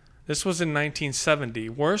 this was in 1970,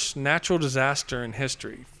 worst natural disaster in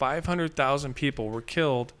history. 500,000 people were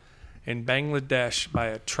killed in Bangladesh by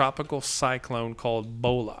a tropical cyclone called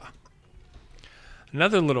Bola.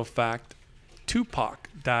 Another little fact, Tupac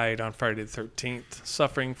died on Friday the 13th,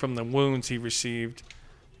 suffering from the wounds he received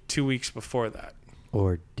 2 weeks before that.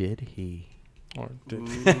 Or did he? Or did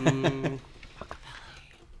Ooh.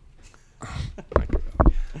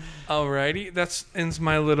 Alrighty, that ends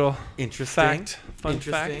my little Interesting. fun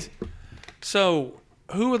fact. So,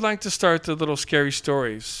 who would like to start the little scary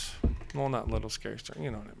stories? Well, not little scary stories,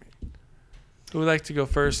 you know what I mean. Who would like to go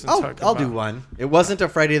first and talk about? I'll do one. It wasn't a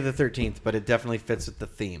Friday the 13th, but it definitely fits with the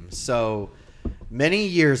theme. So, many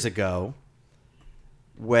years ago,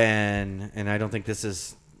 and I don't think this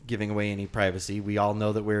is giving away any privacy, we all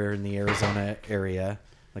know that we're in the Arizona area,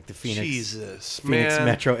 like the Phoenix man.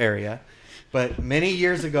 metro area. But many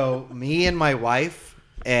years ago, me and my wife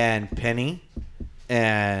and Penny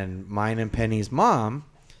and mine and Penny's mom,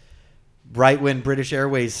 right when British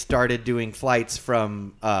Airways started doing flights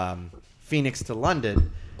from Phoenix to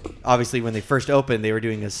London, obviously when they first opened, they were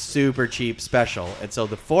doing a super cheap special. And so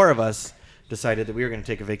the four of us decided that we were going to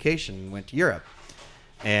take a vacation and went to Europe.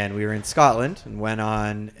 And we were in Scotland and went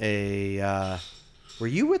on a... were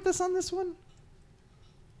you with us on this one?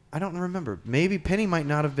 I don't remember. Maybe Penny might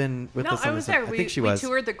not have been with us on this one. No, I was there. I think she was. We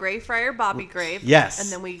toured the Greyfriar Bobby grave. Yes.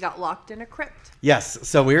 And then we got locked in a crypt. Yes.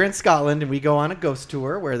 So we were in Scotland and we go on a ghost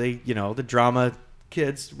tour where they, the drama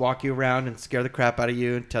kids walk you around and scare the crap out of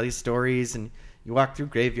you and tell you stories, and you walk through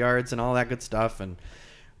graveyards and all that good stuff. And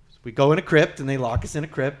we go in a crypt and they lock us in a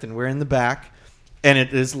crypt and we're in the back. and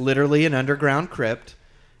it is literally an underground crypt,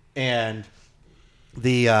 and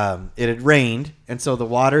it had rained, and so the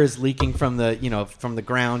water is leaking from the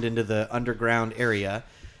ground into the underground area,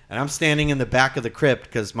 and I'm standing in the back of the crypt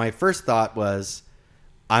because my first thought was,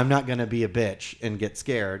 I'm not going to be a bitch and get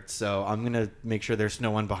scared, so I'm going to make sure there's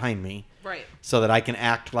no one behind me. Right. So that I can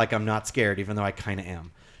act like I'm not scared, even though I kind of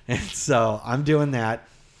am. And so I'm doing that,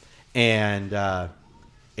 and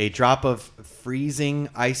a drop of freezing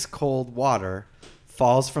ice cold water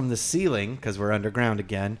falls from the ceiling, because we're underground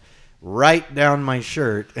again, right down my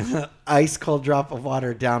shirt. Ice cold drop of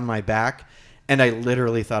water down my back. And I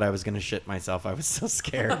literally thought I was going to shit myself. I was so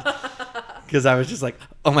scared because I was just like,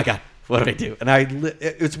 oh my God, what do I do? And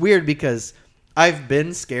it's weird because I've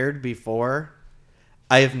been scared before.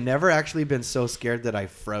 I have never actually been so scared that I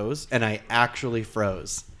froze, and I actually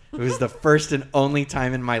froze. It was the first and only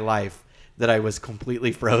time in my life that I was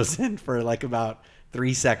completely frozen for like about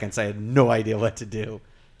 3 seconds. I had no idea what to do.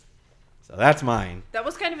 So that's mine. That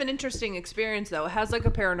was kind of an interesting experience, though. It has like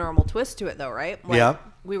a paranormal twist to it, though, right? Like, Yep.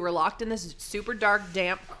 We were locked in this super dark,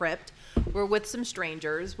 damp crypt. We're with some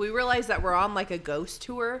strangers. We realized that we're on like a ghost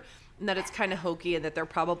tour and that it's kind of hokey and that they're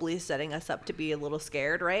probably setting us up to be a little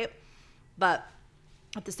scared, right? But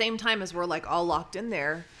at the same time as we're like all locked in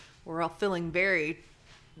there, we're all feeling very,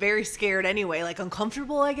 very scared anyway. Like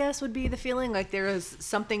uncomfortable, I guess, would be the feeling. Like there was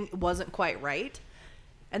something wasn't quite right.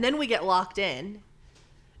 And then we get locked in.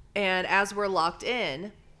 And as we're locked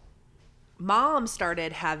in, Mom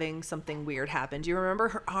started having something weird happen. Do you remember?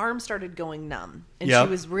 Her arm started going numb. And Yep. she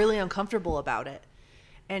was really uncomfortable about it.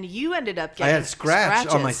 And you ended up getting I had scratch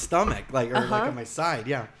on my scratches. stomach, like on my side.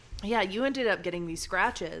 Yeah. Yeah, you ended up getting these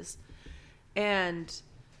scratches. And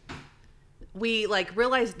we like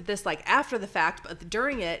realized this like after the fact, but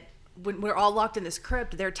during it, when we're all locked in this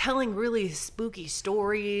crypt, they're telling really spooky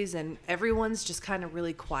stories and everyone's just kind of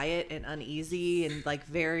really quiet and uneasy and like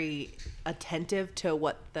very attentive to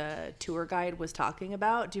what the tour guide was talking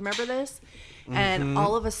about. Do you remember this? Mm-hmm. And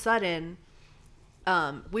all of a sudden,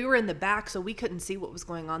 we were in the back, so we couldn't see what was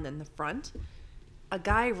going on in the front. A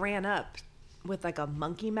guy ran up with like a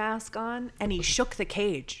monkey mask on, and he shook the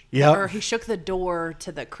cage. Yep. Or he shook the door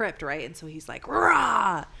to the crypt, right? And so he's like,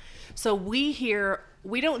 rah! So we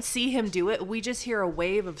don't see him do it. We just hear a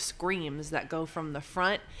wave of screams that go from the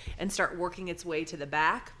front and start working its way to the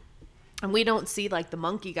back. And we don't see like the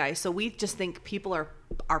monkey guy. So we just think people are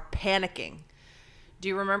panicking. Do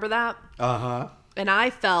you remember that? Uh-huh. And I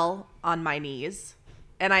fell on my knees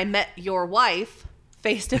and I met your wife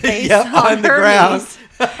face to face Yep, on the ground.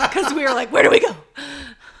 Because we were like, where do we go?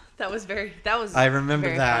 I remember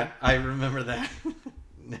very that. fun. I remember that.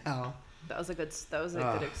 Now. That was a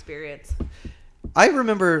good experience. I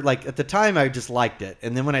remember, like, at the time, I just liked it.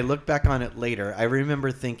 And then when I look back on it later, I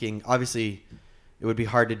remember thinking, obviously, it would be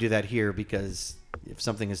hard to do that here because if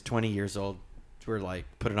something is 20 years old, we're like,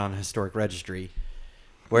 put it on a historic registry.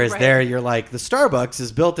 Whereas there, you're like, the Starbucks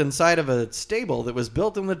is built inside of a stable that was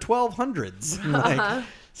built in the 1200s. Like,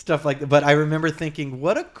 stuff like that. But I remember thinking,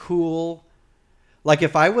 what a cool... Like,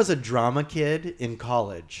 if I was a drama kid in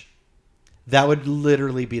college... That would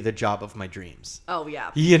literally be the job of my dreams. Oh, yeah.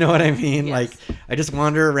 You know what I mean? Yes. Like, I just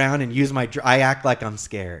wander around and use I act like I'm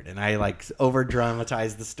scared. And I, like,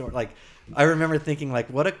 over-dramatize the story. Like, I remember thinking, like,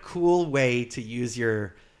 what a cool way to use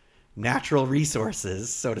your natural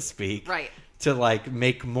resources, so to speak. Right. To, like,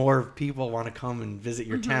 make more people want to come and visit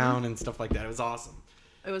your town and stuff like that. It was awesome.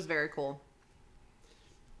 It was very cool.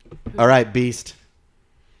 All right, Beast.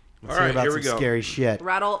 Let's All hear right, about here some we go. scary shit.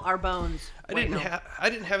 Rattle our bones. I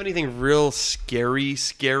didn't have anything real scary,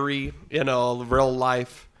 real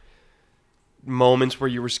life moments where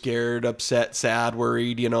you were scared, upset, sad,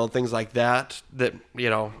 worried, things like that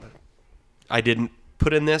I didn't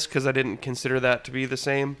put in this because I didn't consider that to be the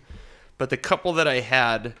same. But the couple that I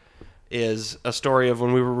had is a story of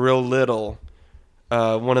when we were real little.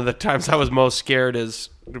 One of the times I was most scared is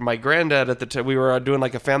my granddad at the time. We were doing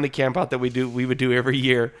like a family camp out that we would do every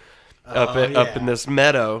year up in this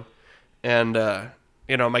meadow. And,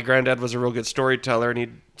 my granddad was a real good storyteller, and he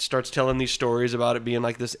starts telling these stories about it being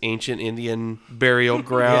like this ancient Indian burial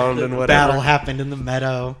ground and whatever. Battle happened in the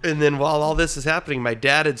meadow. And then while all this is happening, my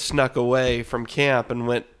dad had snuck away from camp and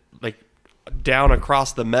went like down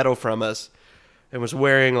across the meadow from us and was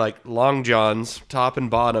wearing like long johns, top and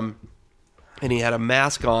bottom. And he had a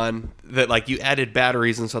mask on that like you added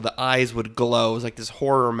batteries and so the eyes would glow. It was like this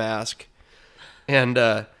horror mask.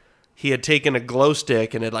 And he had taken a glow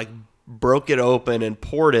stick and had like broke it open and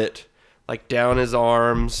poured it like down his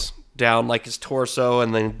arms, down like his torso,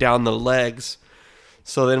 and then down the legs.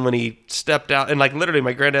 So then when he stepped out, and like literally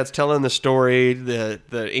my granddad's telling the story,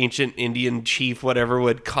 the ancient Indian chief, whatever,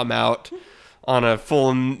 would come out on a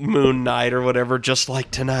full moon night or whatever, just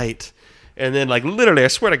like tonight. And then, like, literally, I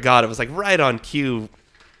swear to God, it was like right on cue.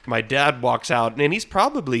 My dad walks out, and he's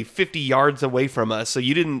probably 50 yards away from us, so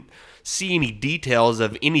you didn't see any details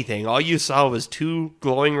of anything. All you saw was two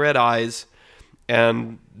glowing red eyes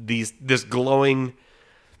and this glowing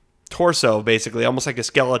torso, basically, almost like a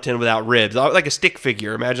skeleton without ribs, like a stick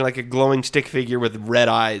figure. Imagine like a glowing stick figure with red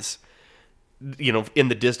eyes, in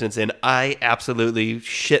the distance. And I absolutely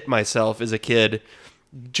shit myself as a kid.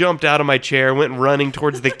 Jumped out of my chair, went running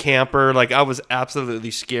towards the camper. Like, I was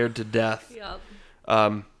absolutely scared to death.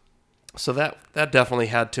 Yep. So that definitely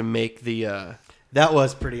had to make the That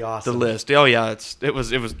was pretty awesome. the list. Oh yeah, it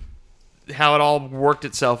was how it all worked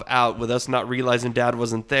itself out with us not realizing Dad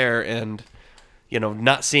wasn't there, and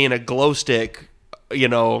not seeing a glow stick,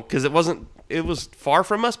 because it was far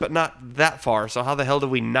from us, but not that far. So how the hell did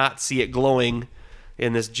we not see it glowing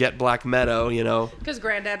in this jet black meadow? Because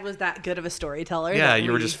Granddad was that good of a storyteller. Yeah, that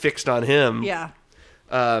you were just fixed on him. Yeah.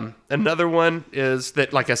 Another one is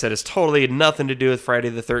that, like I said, it's totally nothing to do with Friday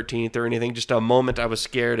the 13th or anything. Just a moment I was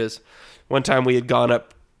scared. Is one time we had gone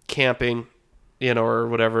up camping, or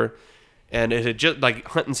whatever, and it had just, like,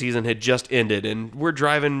 hunting season had just ended, and we're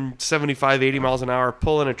driving 75, 80 miles an hour,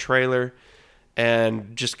 pulling a trailer,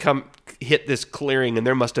 and just hit this clearing, and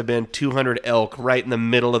there must have been 200 elk right in the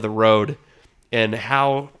middle of the road. And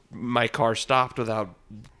how my car stopped without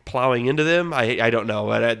plowing into them, I don't know.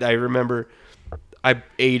 But I remember I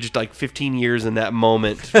aged like 15 years in that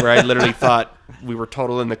moment where I literally thought we were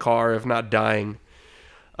total in the car, if not dying.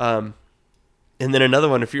 And then another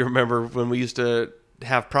one, if you remember, when we used to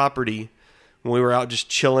have property, when we were out just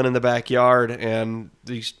chilling in the backyard, and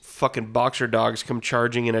these fucking boxer dogs come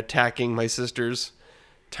charging and attacking my sister's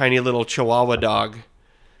tiny little Chihuahua dog.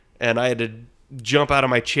 And I had to jump out of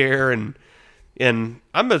my chair, and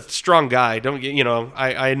I'm a strong guy. Don't get,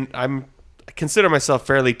 I consider myself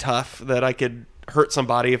fairly tough, that I could hurt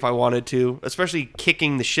somebody if I wanted to, especially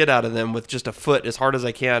kicking the shit out of them with just a foot as hard as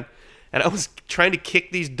I can. And I was trying to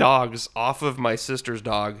kick these dogs off of my sister's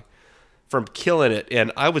dog from killing it,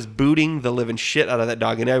 and I was booting the living shit out of that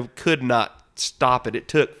dog, and I could not stop it. It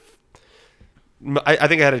took, I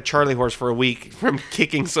think I had a Charlie horse for a week from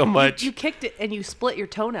kicking so much. You kicked it, and you split your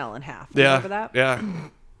toenail in half. Remember that? Yeah.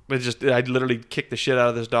 But I literally kicked the shit out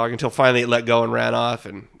of this dog until finally it let go and ran off.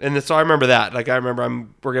 And so I remember that. Like, I remember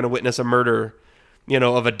we're going to witness a murder,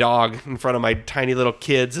 of a dog in front of my tiny little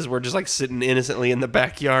kids as we're just, like, sitting innocently in the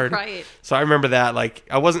backyard. Right. So I remember that. Like,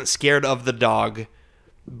 I wasn't scared of the dog,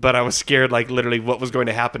 but I was scared, like, literally what was going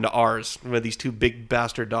to happen to ours with these two big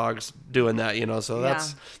bastard dogs doing that, So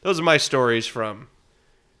those are my stories from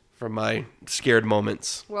my scared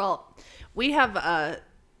moments. Well, we have a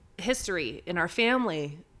history in our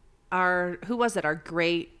family. Who was it? Our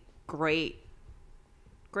great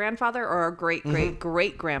grandfather or our great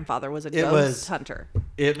grandfather was a ghost hunter.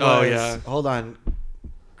 It was. Oh, yeah. Hold on.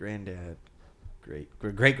 Granddad. Great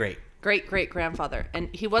Grandfather. And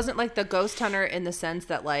he wasn't like the ghost hunter in the sense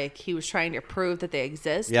that, like, he was trying to prove that they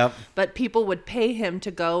exist. Yep. But people would pay him to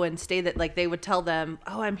go and stay that, like, they would tell them,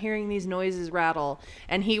 oh, I'm hearing these noises rattle.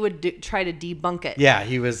 And he would try to debunk it. Yeah,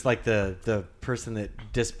 he was like the person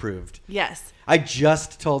that disproved. Yes. I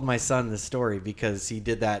just told my son this story because he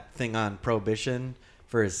did that thing on prohibition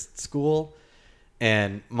for his school.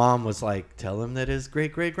 And Mom was like, tell him that his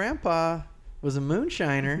great-great-grandpa was a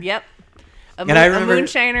moonshiner. Yep. A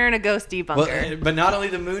moonshiner and a ghost debunker. Well, but not only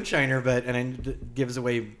the moonshiner, and it gives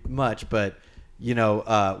away much, but,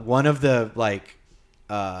 one of the, like,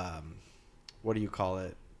 what do you call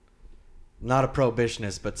it? Not a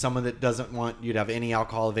prohibitionist, but someone that doesn't want you to have any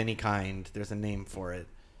alcohol of any kind. There's a name for it.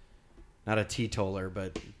 Not a teetotaler,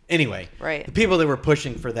 but anyway. Right. The people that were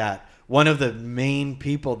pushing for that, one of the main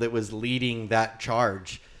people that was leading that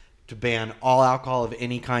charge to ban all alcohol of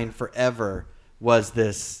any kind forever was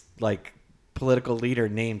this, like, political leader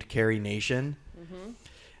named Carrie Nation. Mm-hmm.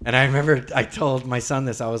 And I remember I told my son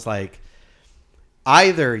this. I was like,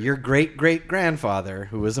 either your great-great-grandfather,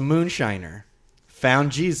 who was a moonshiner,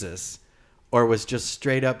 found Jesus, or was just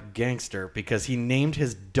straight up gangster because he named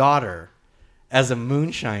his daughter as a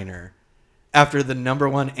moonshiner after the number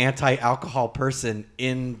one anti-alcohol person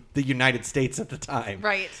in the United States at the time.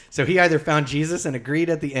 Right. So he either found Jesus and agreed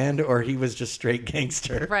at the end, or he was just straight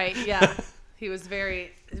gangster. Right, yeah. He was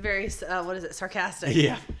very, very, sarcastic.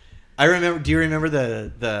 Yeah. I remember, do you remember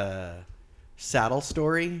the saddle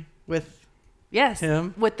story with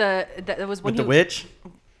him? With that was when with the witch?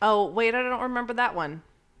 Oh, wait, I don't remember that one.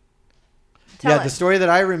 The story that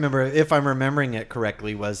I remember, if I'm remembering it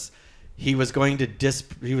correctly, was he was going to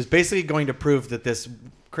he was basically going to prove that this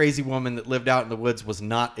crazy woman that lived out in the woods was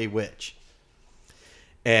not a witch.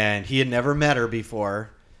 and he had never met her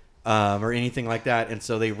before or anything like that. And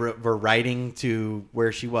so they were riding to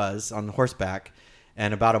where she was on horseback,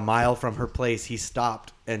 and about a mile from her place, he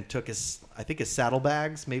stopped and took his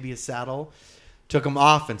saddlebags, maybe his saddle, took them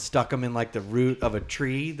off and stuck them in like the root of a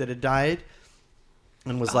tree that had died,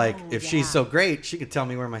 and was like, if she's so great, she could tell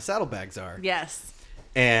me where my saddlebags are. Yes.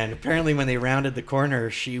 And apparently when they rounded the corner,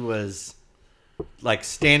 she was like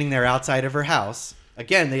standing there outside of her house.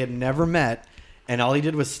 Again, they had never met, and all he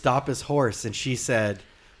did was stop his horse, and she said,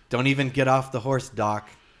 "Don't even get off the horse, Doc,"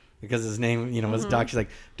 because his name, was Doc. She's like,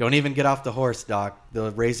 "Don't even get off the horse, Doc.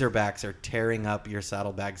 The Razorbacks are tearing up your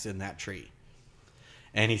saddlebags in that tree."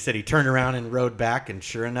 And he said he turned around and rode back, and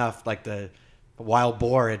sure enough, like the wild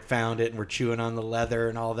boar had found it and were chewing on the leather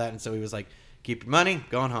and all that. And so he was like, "Keep your money,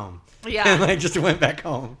 going home." Yeah. And like just went back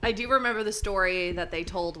home. I do remember the story that they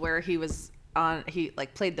told where he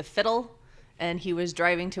like played the fiddle, and he was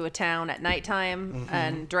driving to a town at nighttime,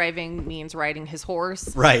 and driving means riding his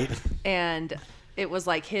horse. Right. And it was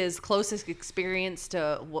like his closest experience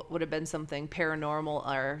to what would have been something paranormal,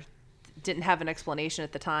 or didn't have an explanation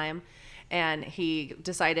at the time. And he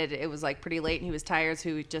decided it was like pretty late and he was tired,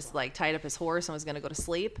 so he just like tied up his horse and was going to go to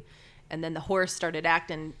sleep. And then the horse started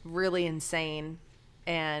acting really insane.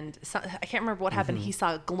 And I can't remember what happened. He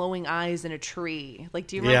saw glowing eyes in a tree. Like,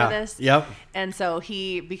 do you remember this? Yep. And so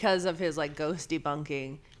because of his like ghost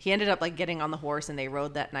debunking, he ended up like getting on the horse, and they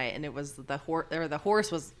rode that night. And it was the horse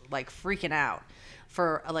was like freaking out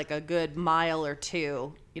for like a good mile or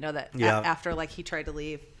two, after like he tried to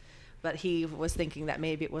leave. But he was thinking that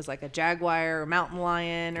maybe it was like a jaguar or mountain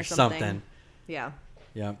lion or something. Yeah.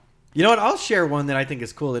 Yeah. You know what? I'll share one that I think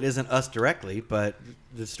is cool that isn't us directly, but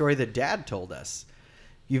the story that Dad told us.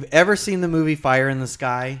 You've ever seen the movie Fire in the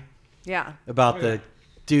Sky? Yeah. About the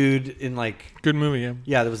dude in like... Good movie, yeah.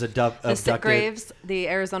 Yeah, there was the Sitgraves, the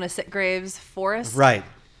Arizona Sitgraves forest. Right.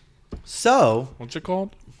 So... What's it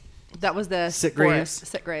called? That was the Sitgraves.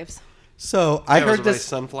 Sitgraves. So I heard this...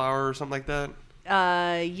 Sunflower or something like that?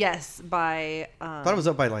 Yes, by... I thought it was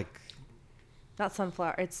up by like... Not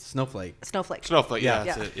Sunflower, it's... Snowflake, yeah.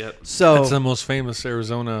 That's it, yep. So... That's the most famous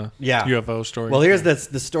Arizona UFO story. Well, here's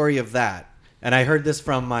the story of that. And I heard this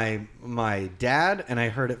from my dad, and I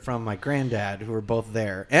heard it from my granddad, who were both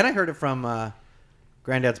there. And I heard it from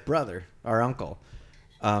granddad's brother, our uncle.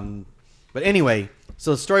 But anyway,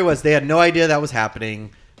 so the story was they had no idea that was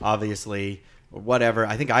happening, obviously, or whatever.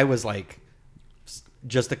 I think I was like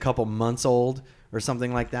just a couple months old or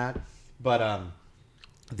something like that. But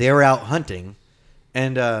they were out hunting,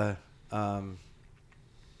 and Uncle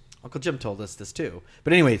Jim told us this too.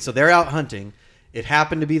 But anyway, so they're out hunting. It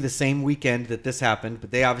happened to be the same weekend that this happened,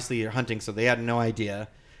 but they obviously are hunting, so they had no idea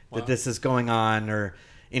that this is going on or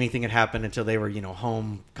anything had happened until they were,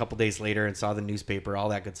 home a couple days later and saw the newspaper, all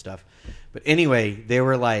that good stuff. But anyway, they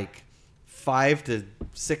were like 5 to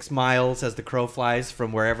 6 miles as the crow flies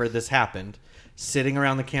from wherever this happened, sitting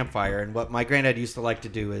around the campfire. And what my granddad used to like to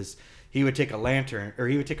do is he would take a lantern, or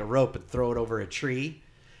he would take a rope and throw it over a tree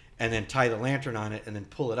and then tie the lantern on it and then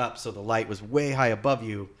pull it up so the light was way high above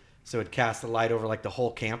you. So it'd cast the light over like the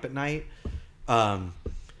whole camp at night. And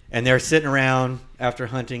they're sitting around after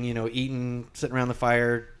hunting, eating, sitting around the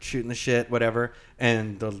fire, shooting the shit, whatever.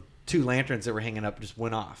 And the 2 lanterns that were hanging up just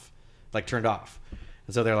went off, like turned off.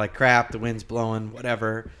 And so they're like, crap, the wind's blowing,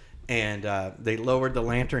 whatever. And they lowered the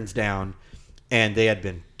lanterns down, and they had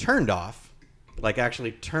been turned off, like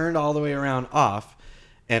actually turned all the way around off.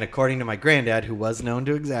 And according to my granddad, who was known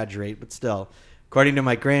to exaggerate, but still... According to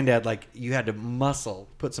my granddad, like, you had to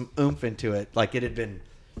put some oomph into it. Like, it had been,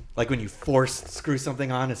 like, when you screw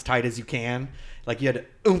something on as tight as you can. Like, you had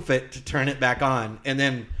to oomph it to turn it back on. And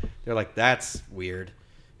then they're like, that's weird.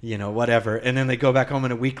 Whatever. And then they go back home,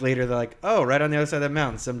 and a week later, they're like, oh, right on the other side of that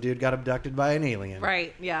mountain, some dude got abducted by an alien.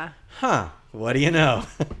 Right, yeah. Huh. What do you know?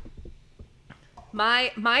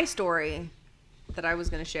 My story that I was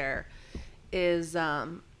going to share is...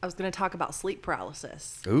 I was going to talk about sleep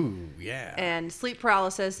paralysis. Ooh, yeah. And sleep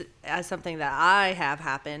paralysis as something that I have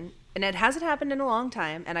happened, and it hasn't happened in a long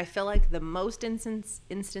time. And I feel like the most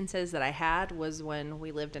instances that I had was when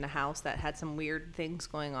we lived in a house that had some weird things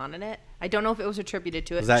going on in it. I don't know if it was attributed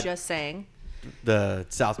to it, just saying. The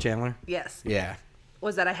South Chandler? Yes. Yeah.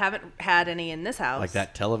 Was that I haven't had any in this house. Like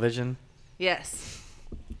that television? Yes.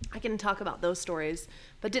 I can talk about those stories,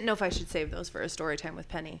 but didn't know if I should save those for a story time with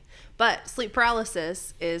Penny. But sleep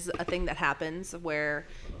paralysis is a thing that happens where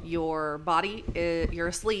your body, you're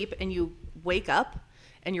asleep and you wake up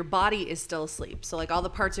and your body is still asleep. So like all the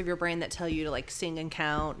parts of your brain that tell you to like sing and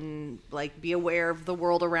count and like be aware of the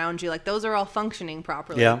world around you, like those are all functioning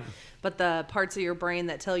properly. Yeah. but the parts of your brain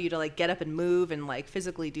that tell you to like get up and move and like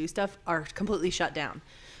physically do stuff are completely shut down.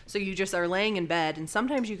 So you just are laying in bed, and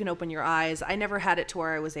sometimes you can open your eyes. I never had it to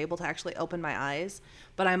where I was able to actually open my eyes,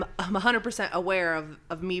 but I'm 100% aware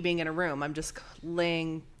of me being in a room. I'm just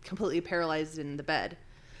laying completely paralyzed in the bed.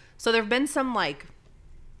 So there have been some like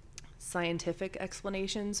scientific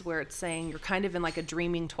explanations where it's saying you're kind of in like a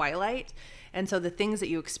dreaming twilight, and so the things that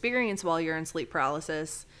you experience while you're in sleep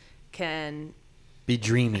paralysis can Be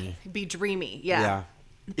dreamy. Yeah.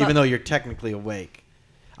 Even though you're technically awake.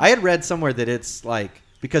 I had read somewhere that it's like,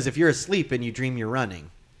 because if you're asleep and you dream you're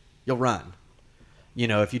running, you'll run. You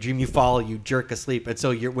know, if you dream you fall, you jerk asleep. And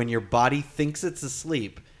so when your body thinks it's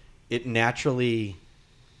asleep, it naturally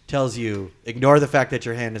tells you, ignore the fact that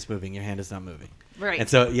your hand is moving. Your hand is not moving. Right. And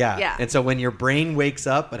so, yeah. And so when your brain wakes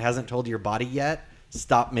up but hasn't told your body yet,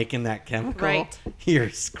 stop making that chemical, right, you're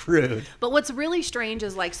screwed. But what's really strange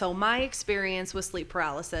is like, so my experience with sleep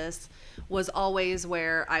paralysis was always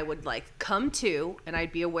where I would like come to and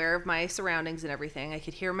I'd be aware of my surroundings and everything. I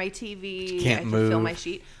could hear my TV, I could feel my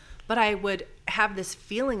sheet, but I would have this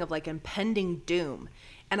feeling of like impending doom.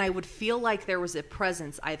 And I would feel like there was a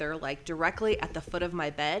presence either like directly at the foot of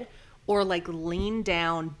my bed or like leaned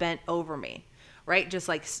down, bent over me, right? Just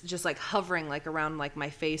like hovering like around like my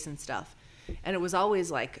face and stuff. And it was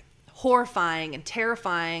always like horrifying and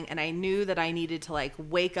terrifying, and I knew that I needed to like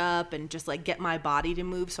wake up and just like get my body to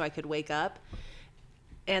move so I could wake up.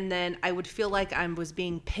 And then I would feel like I was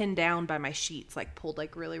being pinned down by my sheets, like pulled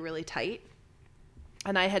like really, really tight.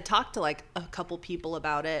 And I had talked to like a couple people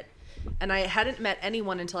about it, and I hadn't met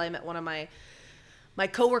anyone until I met one of my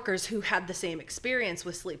coworkers who had the same experience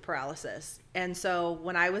with sleep paralysis. And so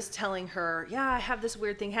when I was telling her, yeah, I have this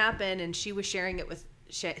weird thing happen, and she was sharing it with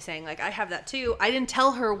saying like, I have that too. I didn't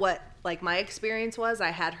tell her what like my experience was. I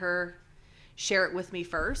had her share it with me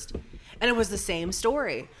first, and it was the same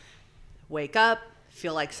story. Wake up,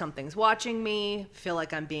 feel like something's watching me, feel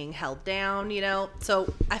like I'm being held down, you know?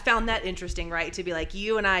 So I found that interesting, right? To be like,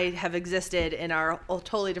 you and I have existed in our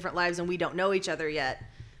totally different lives and we don't know each other yet.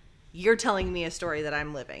 You're telling me a story that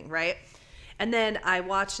I'm living, right? And then I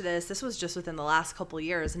watched this was just within the last couple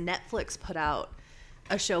years. Netflix put out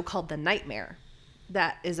a show called The Nightmare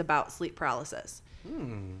that is about sleep paralysis.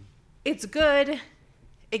 It's good.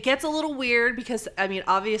 It gets a little weird because, I mean,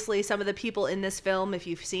 obviously some of the people in this film, if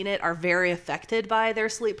you've seen it, are very affected by their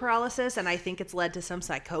sleep paralysis, and I think it's led to some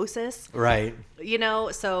psychosis. Right. You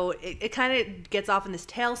know, so it kind of gets off in this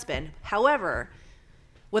tailspin. However,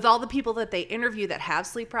 with all the people that they interview that have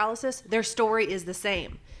sleep paralysis, their story is the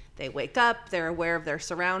same. They wake up, they're aware of their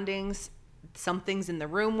surroundings, something's in the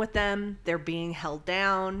room with them, they're being held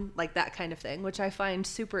down, like that kind of thing, which I find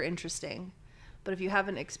super interesting. But if you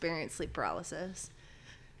haven't experienced sleep paralysis,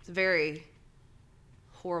 it's a very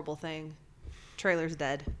horrible thing. Trailer's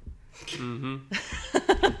dead. Mm-hmm.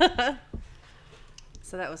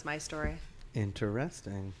 So that was my story.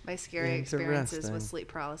 Interesting. My scary experiences with sleep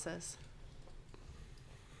paralysis.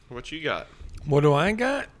 What you got? What do I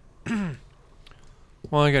got?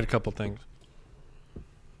 Well, I got a couple things.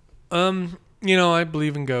 You know, I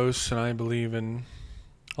believe in ghosts and I believe in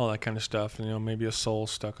all that kind of stuff. And, you know, maybe a soul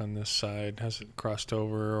stuck on this side hasn't crossed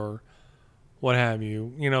over or what have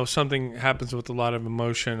you. You know, something happens with a lot of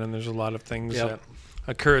emotion and there's a lot of things that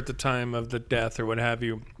occur at the time of the death or what have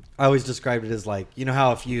you. I always described it as like, you know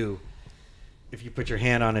how if you put your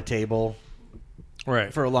hand on a table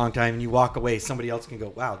right for a long time and you walk away, somebody else can go,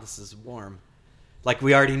 wow, this is warm. Like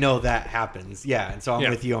we already know that happens. Yeah. And so I'm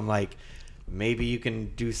with you. I'm like, maybe you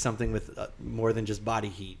can do something with more than just body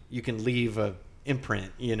heat. You can leave a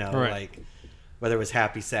imprint, you know, like whether it was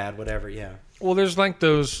happy, sad, whatever. Yeah. Well, there's like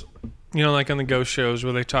those, you know, like on the ghost shows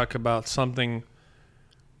where they talk about something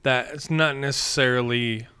that's not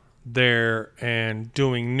necessarily there and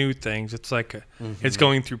doing new things. It's like it's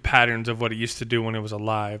going through patterns of what it used to do when it was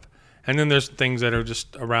alive. And then there's things that are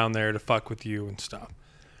just around there to fuck with you and stuff.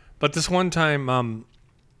 But this one time,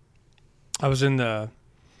 I was in the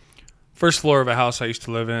first floor of a house I used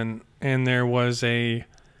to live in, and there was a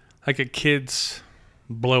kid's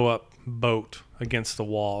blow-up boat against the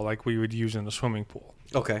wall, like we would use in a swimming pool.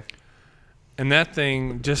 Okay. And that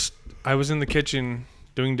thing I was in the kitchen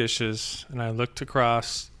doing dishes, and I looked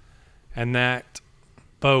across, and that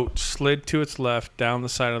boat slid to its left down the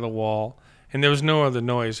side of the wall, and there was no other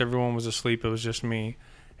noise. Everyone was asleep. It was just me.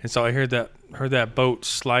 And so I heard that boat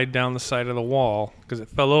slide down the side of the wall because it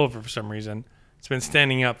fell over for some reason. It's been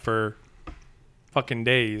standing up for fucking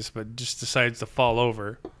days, but just decides to fall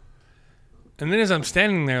over. And then as I'm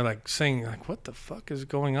standing there, like saying, like, what the fuck is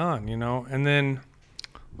going on, you know? And then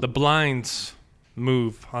the blinds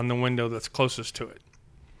move on the window that's closest to it.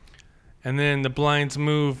 And then the blinds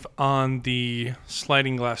move on the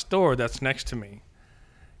sliding glass door that's next to me.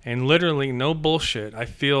 And literally, no bullshit, I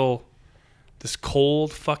feel this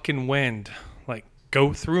cold fucking wind like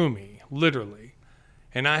go through me, literally.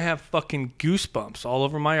 And I have fucking goosebumps all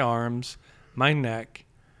over my arms, my neck.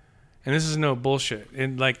 And this is no bullshit.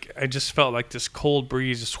 And like, I just felt like this cold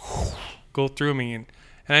breeze just go through me. And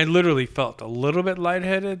I literally felt a little bit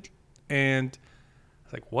lightheaded. And I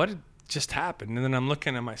was like, what just happened? And then I'm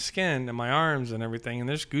looking at my skin and my arms and everything, and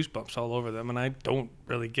there's goosebumps all over them. And I don't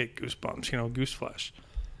really get goosebumps, goose flesh.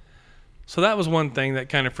 So that was one thing that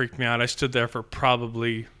kind of freaked me out. I stood there for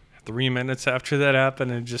probably 3 minutes after that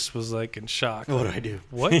happened and just was like in shock. What do I do?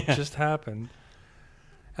 What just happened?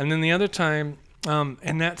 And then the other time,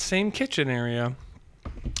 in that same kitchen area,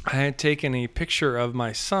 I had taken a picture of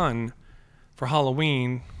my son for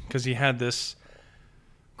Halloween because he had this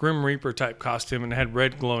Grim Reaper type costume and it had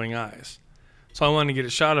red glowing eyes. So I wanted to get a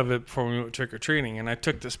shot of it before we went trick-or-treating. And I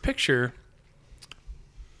took this picture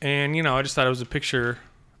and, I just thought it was a picture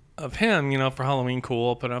of him, for Halloween,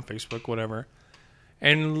 cool, put it on Facebook, whatever.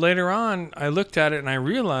 And later on, I looked at it and I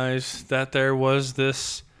realized that there was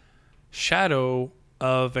this shadow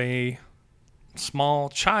of a small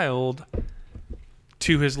child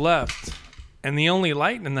to his left. And the only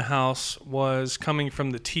light in the house was coming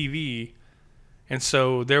from the TV. And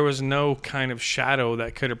so there was no kind of shadow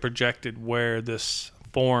that could have projected where this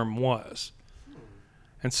form was.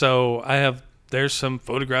 And so there's some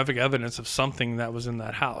photographic evidence of something that was in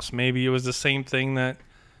that house. Maybe it was the same thing that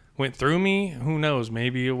went through me. Who knows?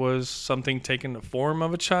 Maybe it was something taking the form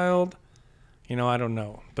of a child. I don't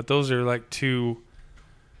know. But those are like two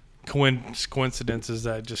coincidences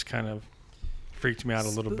that just kind of freaked me out a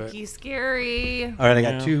little bit. Spooky, scary. All right, I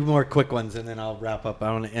got 2 more quick ones, and then I'll wrap up.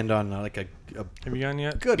 I want to end on like a Have you gone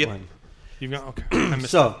yet? good one. You've gone? Okay. I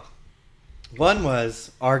missed So, one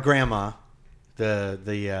was our grandma,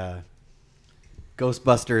 the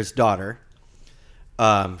Ghostbusters' daughter.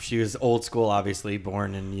 She was old school, obviously,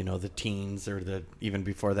 born in the teens or even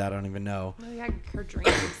before that. I don't even know. Oh, yeah, her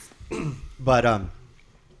dreams. But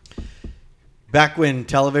back when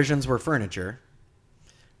televisions were furniture,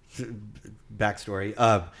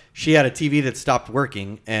 backstory, she had a TV that stopped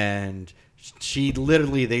working, and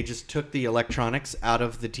they just took the electronics out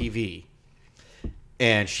of the TV,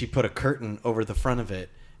 and she put a curtain over the front of it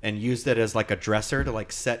and used it as like a dresser to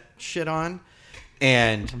like set shit on.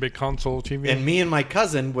 And a big console TV. And me and my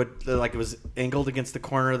cousin would, it was angled against the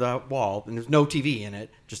corner of the wall, and there's no TV in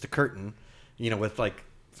it, just a curtain, with like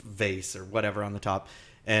vase or whatever on the top.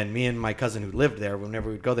 And me and my cousin who lived there,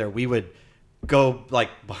 whenever we'd go there, we would go like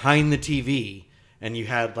behind the TV, and you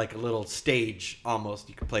had like a little stage almost.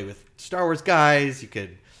 You could play with Star Wars guys, you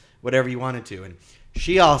could whatever you wanted to. And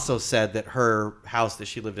she also said that her house that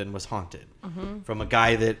she lived in was haunted from a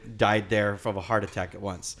guy that died there from a heart attack at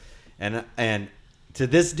once. And to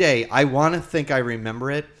this day, I want to think I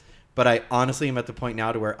remember it, but I honestly am at the point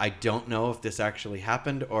now to where I don't know if this actually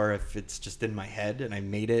happened or if it's just in my head and I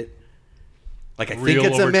made it. Like, I think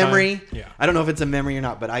it's a memory. Yeah. I don't know if it's a memory or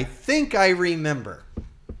not, but I think I remember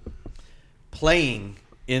playing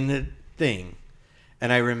in the thing,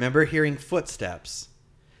 and I remember hearing footsteps,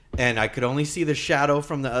 and I could only see the shadow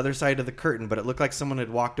from the other side of the curtain, but it looked like someone had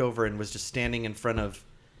walked over and was just standing in front of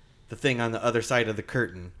the thing on the other side of the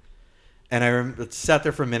curtain. And I sat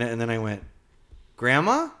there for a minute, and then I went,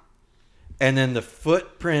 Grandma? And then the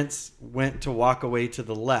footprints went to walk away to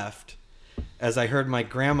the left as I heard my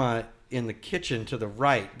grandma in the kitchen to the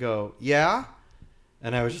right go, yeah?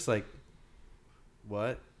 And I was just like,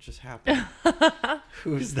 what just happened?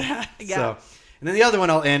 Who's that? Yeah. So, and then the other one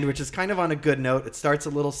I'll end, which is kind of on a good note. It starts a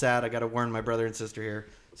little sad. I got to warn my brother and sister here.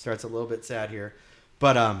 It starts a little bit sad here.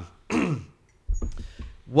 But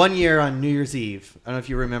one year on New Year's Eve, I don't know if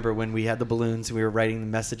you remember when we had the balloons and we were writing the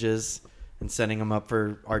messages and sending them up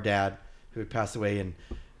for our dad who had passed away. And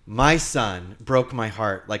my son broke my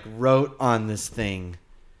heart, like wrote on this thing,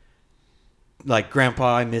 like,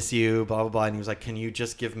 Grandpa, I miss you, blah, blah, blah. And he was like, can you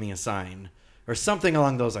just give me a sign? Or something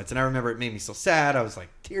along those lines. And I remember it made me so sad. I was like,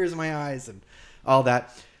 tears in my eyes and all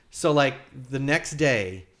that. So, like, the next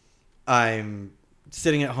day, I'm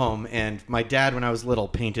sitting at home, and my dad, when I was little,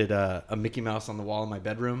 painted a Mickey Mouse on the wall in my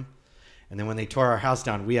bedroom. And then when they tore our house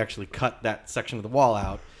down, we actually cut that section of the wall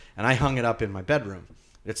out, and I hung it up in my bedroom.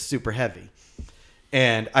 It's super heavy.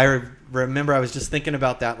 And I remember I was just thinking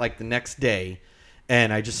about that, like, the next day,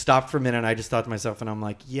 and I just stopped for a minute, and I just thought to myself, and I'm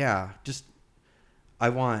like, yeah, just, I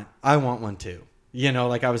want one too.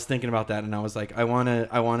 Like, I was thinking about that, and I was like, I want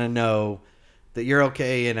to know that you're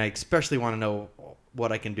okay, and I especially want to know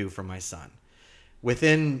what I can do for my son.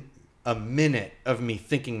 Within a minute of me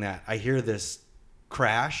thinking that, I hear this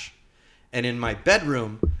crash, And in my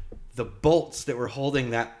bedroom, the bolts that were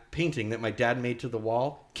holding that painting that my dad made to the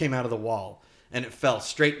wall came out of the wall. And it fell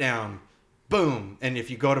straight down. Boom. And if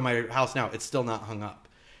you go to my house now, it's still not hung up.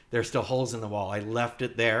 There's still holes in the wall. I left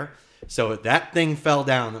it there. So that thing fell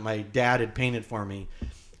down that my dad had painted for me.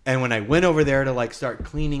 And when I went over there to like start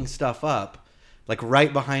cleaning stuff up, like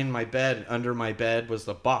right behind my bed, under my bed was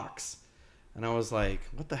the box. And I was like,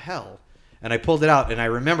 what the hell? And I pulled it out, and I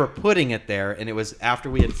remember putting it there, and it was after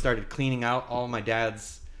we had started cleaning out all my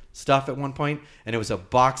dad's stuff at one point, and it was a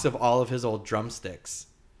box of all of his old drumsticks.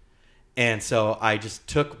 And so I just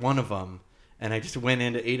took one of them, and I just went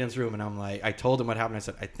into Aiden's room, and I'm like, I told him what happened. I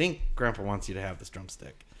said, I think Grandpa wants you to have this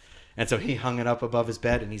drumstick. And so he hung it up above his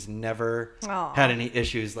bed, and he's never had any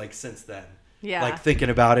issues like since then. Yeah. Like thinking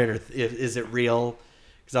about it, or is it real?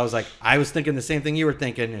 Because I was thinking the same thing you were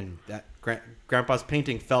thinking, and that Grandpa's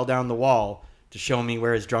painting fell down the wall to show me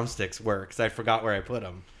where his drumsticks were, because I forgot where I put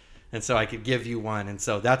them. And so I could give you one. And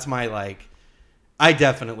so that's my I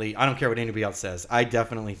don't care what anybody else says. I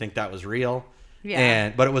definitely think that was real.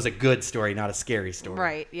 Yeah. But it was a good story, not a scary story.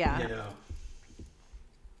 Right, yeah. You know?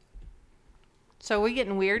 So are we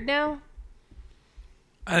getting weird now?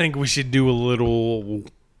 I think we should do a little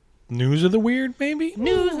news of the weird, maybe?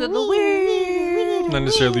 News of the weird. Not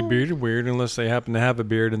necessarily bearded weird, unless they happen to have a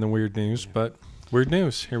beard in the weird news, but weird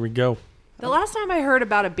news. Here we go. The last time I heard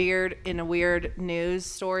about a beard in a weird news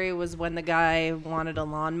story was when the guy wanted a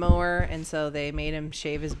lawnmower, and so they made him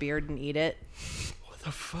shave his beard and eat it. What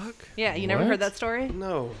the fuck? Yeah, you never What? heard that story?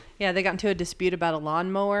 No. Yeah, they got into a dispute about a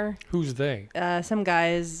lawnmower. Who's they? Some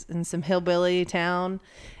guys in some hillbilly town,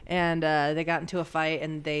 and they got into a fight,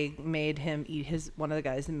 and they made him eat one of the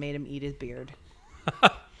guys made him eat his beard.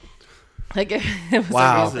 Like it was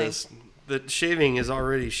Wow. a real thing. Jesus. The shaving is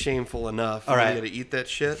already shameful enough. All right. You gotta eat that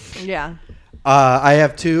shit. Yeah. I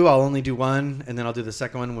have two. I'll only do one, and then I'll do the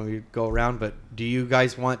second one when we go around. But do you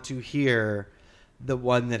guys want to hear the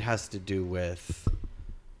one that has to do with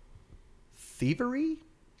thievery,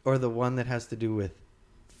 or the one that has to do with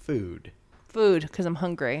food? Food, because I'm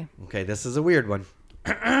hungry. Okay, this is a weird one.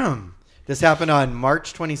 This happened on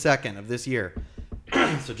March 22nd of this year,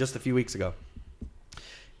 so just a few weeks ago.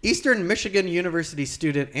 Eastern Michigan University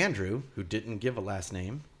student Andrew, who didn't give a last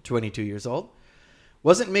name, 22 years old,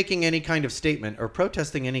 wasn't making any kind of statement or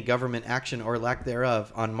protesting any government action or lack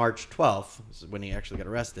thereof on March 12th, this is when he actually got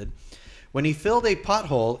arrested, when he filled a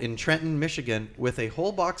pothole in Trenton, Michigan with a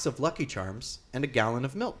whole box of Lucky Charms and a gallon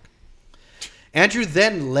of milk. Andrew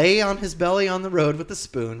then lay on his belly on the road with a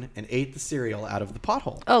spoon and ate the cereal out of the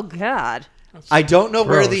pothole. Oh, God. I don't know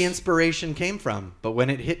where gross. the inspiration came from, but when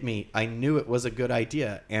it hit me, I knew it was a good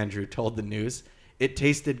idea, Andrew told the news. It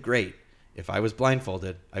tasted great. If I was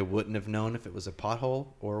blindfolded, I wouldn't have known if it was a pothole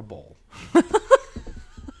or a bowl.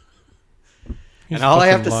 And all I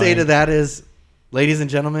have to say to that is, ladies and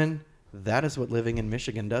gentlemen, that is what living in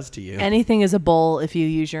Michigan does to you. Anything is a bowl if you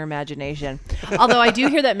use your imagination. Although I do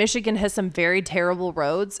hear that Michigan has some very terrible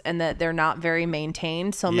roads and that they're not very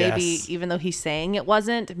maintained. So maybe Yes. even though he's saying it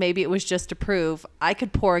wasn't, maybe it was just to prove I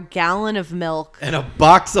could pour a gallon of milk And a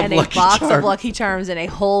box of and a Lucky box Charms. of Lucky Charms in a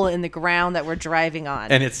hole in the ground that we're driving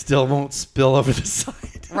on. And it still won't spill over the side.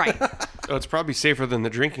 Right. Oh, it's probably safer than the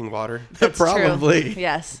drinking water. That's Probably. True.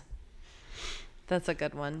 Yes. That's a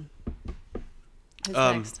good one. Who's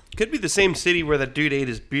next? Could be the same city where that dude ate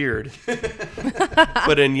his beard.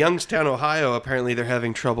 But in Youngstown, Ohio, apparently they're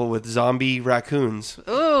having trouble with zombie raccoons.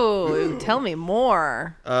 Ooh, tell me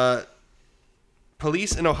more.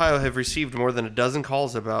 Police in Ohio have received more than a dozen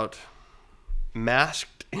calls about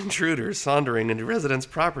masked intruders sauntering into residents'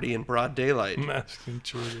 property in broad daylight. Masked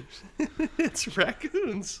intruders. It's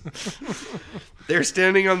raccoons. They're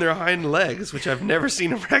standing on their hind legs, which I've never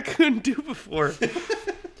seen a raccoon do before.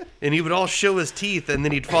 And he would all show his teeth, and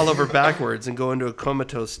then he'd fall over backwards and go into a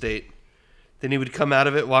comatose state. Then he would come out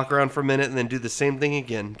of it, walk around for a minute, and then do the same thing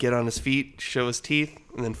again. Get on his feet, show his teeth,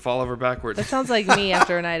 and then fall over backwards. That sounds like me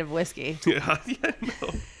after a night of whiskey. Yeah,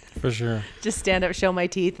 no. For sure. Just stand up, show my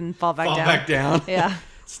teeth, and fall back Fall down. back down. Yeah.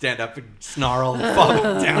 Stand up and snarl and fall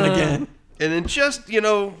down again. And then just,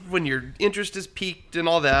 when your interest is piqued and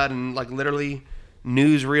all that, and like literally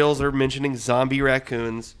newsreels are mentioning zombie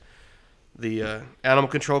raccoons, the animal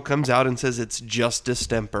control comes out and says it's just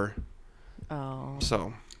distemper. Oh.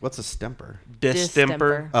 So, What's a stemper?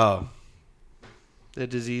 distemper, Oh. the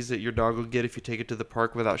disease that your dog will get if you take it to the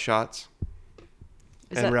park without shots.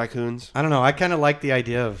 Is And that- raccoons. I don't know. I kind of like the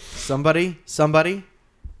idea of somebody.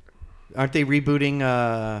 Aren't they rebooting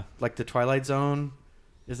like the Twilight Zone?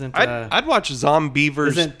 Isn't I'd watch Zombievers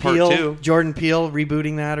isn't Part Peele, 2. Jordan Peele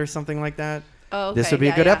rebooting that or something like that? Oh, okay. This would be a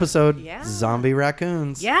Yeah, good yeah. episode. Yeah. Zombie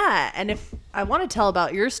raccoons. Yeah, and if I want to tell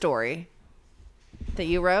about your story, that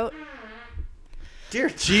you wrote? Dear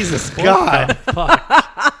Jesus God.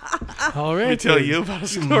 All Let me right. tell then. you about a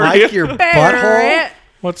story. Mike, your butthole.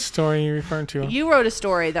 What story are you referring to? You wrote a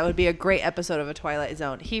story that would be a great episode of A Twilight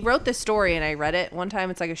Zone. He wrote this story and I read it one time.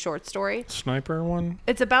 It's like a short story. Sniper one?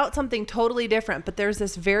 It's about something totally different, but there's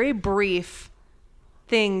this very brief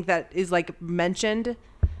thing that is like mentioned,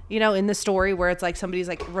 in the story where it's like somebody's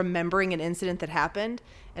like remembering an incident that happened,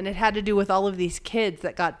 and it had to do with all of these kids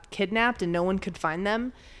that got kidnapped and no one could find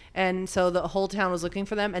them. And so the whole town was looking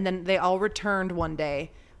for them, and then they all returned one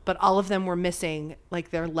day, but all of them were missing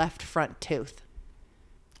like their left front tooth.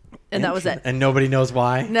 And that was it. And nobody knows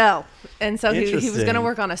why? No. And so he was going to Interesting.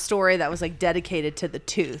 work on a story that was like dedicated to the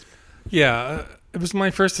tooth. Yeah. It was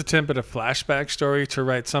my first attempt at a flashback story to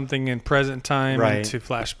write something in present time Right. into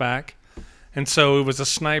flashback. And so it was a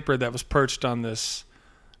sniper that was perched on this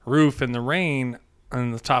roof in the rain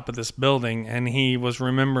on the top of this building, and he was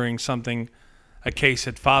remembering something, a case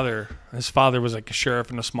his father was like a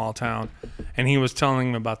sheriff in a small town, and he was telling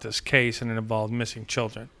him about this case, and it involved missing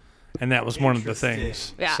children. And that was one of the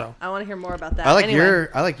things. Yeah. So. I want to hear more about that. I like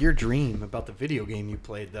Anyway. your dream about the video game you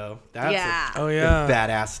played though. That's Yeah. Oh, a yeah.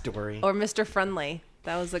 badass story. Or Mr. Friendly.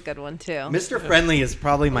 That was a good one too. Mr. Friendly is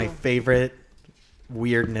probably my favorite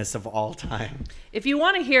weirdness of all time. If you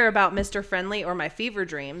want to hear about Mr. Friendly or my fever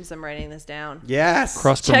dreams, I'm writing this down. Yes.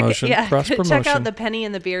 Cross promotion. Cross promotion. Check out the Penny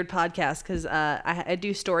and the Beard podcast because I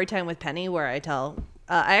do story time with Penny where I tell.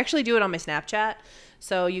 I actually do it on my Snapchat,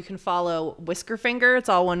 so you can follow Whiskerfinger. It's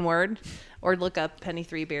all one word, or look up Penny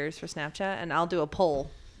 3 Beers for Snapchat, and I'll do a poll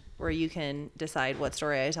where you can decide what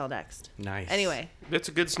story I tell next. Nice. Anyway, It's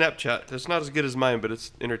a good Snapchat. It's not as good as mine, but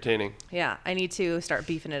it's entertaining. yeah, I need to start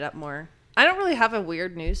beefing it up more. I don't really have a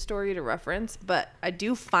weird news story to reference, but I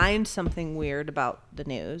do find something weird about the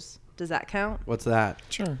news. Does that count? What's that?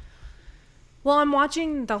 Sure. Well, I'm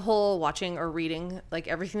watching or reading like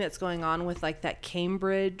everything that's going on with like that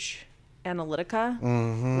Cambridge Analytica,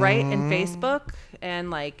 right? In Facebook.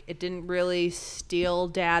 And like it didn't really steal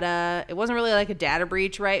data. It wasn't really like a data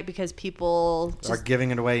breach, right? Because people Are just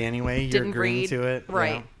giving it away anyway? You're didn't agreeing read. to it?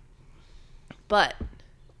 Right. Yeah. But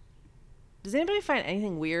does anybody find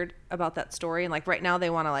anything weird about that story? And like right now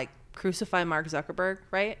they want to like crucify Mark Zuckerberg,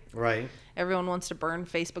 right? Right. Everyone wants to burn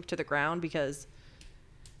Facebook to the ground because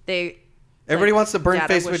Everybody wants to burn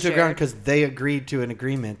data was Facebook to the ground shared. because they agreed to an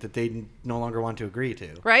agreement that they no longer want to agree to.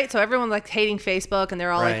 Right? So everyone's like hating Facebook and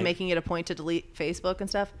they're all like Right. making it a point to delete Facebook and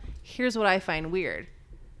stuff. Here's what I find weird.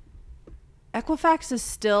 Equifax is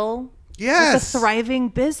still like a Yes. thriving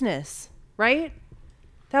business, right?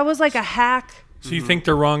 That was like a hack. So you think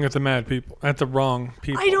they're wrong at the wrong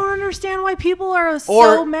people? I don't understand why people are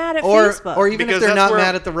so mad at Facebook. Or even Because if they're that's not where-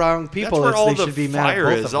 mad at the wrong people, That's where all they the should be mad at fire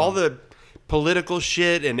both is. of them. All the political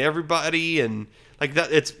shit and everybody and like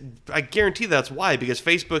that. I guarantee that's why, because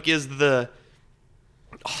Facebook is the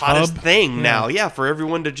hottest Hub? thing Yeah. now. Yeah, for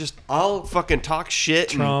everyone to just I'll fucking talk shit.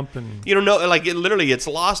 Trump and you don't know, like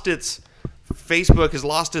Facebook has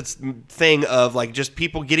lost its thing of like just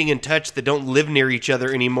people getting in touch that don't live near each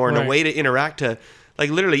other anymore, and a Right. way to interact to like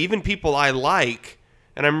literally even people I like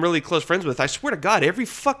and I'm really close friends with. I swear to God, every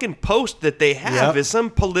fucking post that they have Yep. is some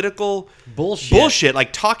political bullshit.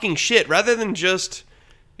 like talking shit rather than just,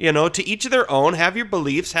 to each of their own. Have your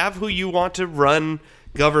beliefs, have who you want to run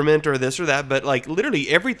government or this or that, but like literally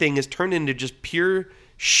everything is turned into just pure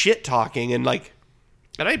shit talking and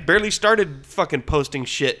I barely started fucking posting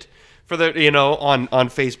shit for the on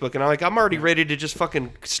Facebook, and I'm already ready to just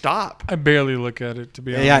fucking stop. I barely look at it, to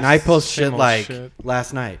be honest. Yeah, and I post Same shit old like shit.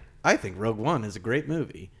 last night. I think Rogue One is a great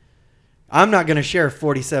movie. I'm not going to share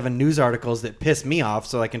 47 news articles that piss me off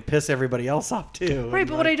so I can piss everybody else off too. Right,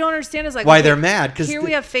 but what I don't understand is like why okay, they're mad, 'cause here the-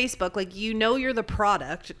 we have Facebook. Like you're the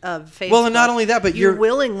product of Facebook. Well, and not only that, but you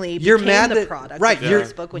willingly you're became mad the that product right. of You're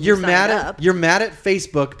Facebook when you're you mad signed at up. you're mad at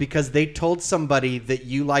Facebook because they told somebody that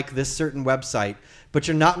you like this certain website, but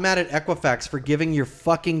you're not mad at Equifax for giving your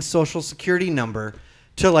fucking social security number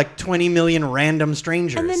to like 20 million random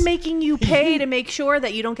strangers. And then making you pay to make sure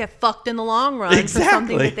that you don't get fucked in the long run for something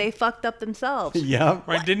Exactly. that they fucked up themselves. yeah.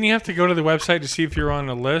 Right? Didn't you have to go to the website to see if you're on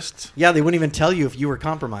a list? Yeah, they wouldn't even tell you if you were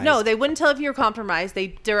compromised. No, they wouldn't tell if you were compromised. They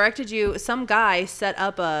directed you. Some guy set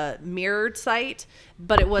up a mirrored site,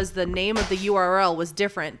 but it was the name of the URL was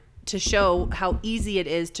different to show how easy it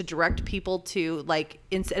is to direct people to, like,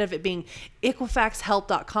 instead of it being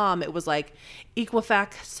equifaxhelp.com, it was like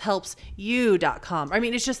equifaxhelpsyou.com. I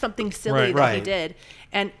mean, it's just something silly Right. that he Right. did.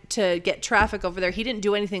 And to get traffic over there, he didn't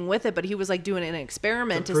do anything with it, but he was like doing an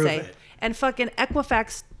experiment To to prove say, it. and fucking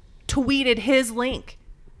Equifax tweeted his link.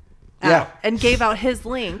 and gave out his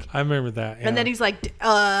link. I remember that. Yeah. And then he's like,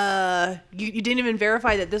 you didn't even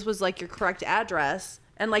verify that this was like your correct address.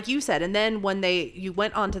 And like you said, and then when you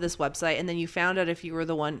went onto this website and then you found out if you were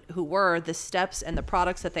the one who were, the steps and the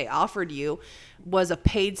products that they offered you was a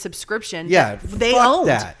paid subscription. Yeah, they fuck owned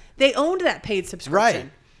that. They owned that paid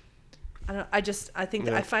subscription. Right.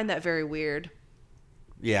 I find that very weird.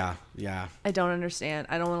 Yeah. I don't understand.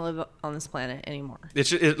 I don't want to live on this planet anymore.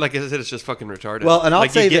 It's like I said, it's just fucking retarded. Well, and I'll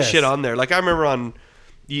like say you get this. shit on there. Like I remember on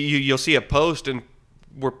you'll see a post and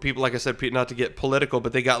where people, like I said, not to get political,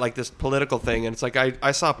 but they got like this political thing, and it's like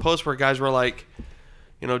I saw a post where guys were like,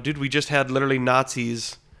 dude, we just had literally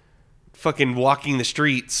Nazis fucking walking the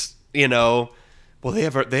streets. Well, they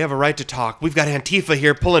have a right to talk. We've got Antifa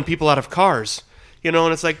here pulling people out of cars. And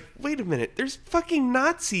it's like, wait a minute, there's fucking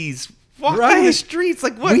Nazis walking the streets.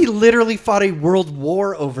 Like what? We literally fought a world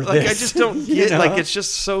war over like this. I just don't get like it's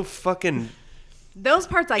just so fucking. Those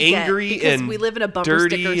parts I Angry get because and we live in a bumper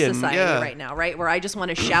dirty sticker and- society yeah. right now, right? Where I just want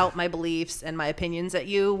to shout my beliefs and my opinions at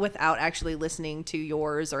you without actually listening to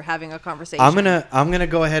yours or having a conversation. I'm gonna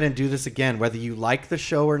go ahead and do this again, whether you like the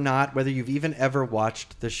show or not, whether you've even ever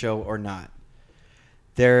watched the show or not.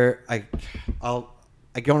 I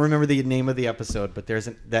don't remember the name of the episode, but there's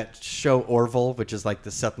that show Orville, which is like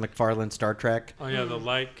the Seth MacFarlane Star Trek. Oh yeah,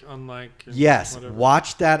 the unlike. Yes, whatever.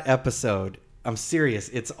 watch that episode. I'm serious.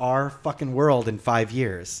 It's our fucking world in 5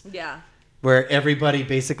 years. Yeah. Where everybody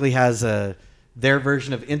basically has their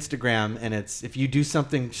version of Instagram, and it's if you do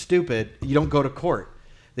something stupid, you don't go to court.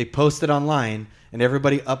 They post it online, and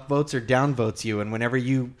everybody upvotes or downvotes you. And whenever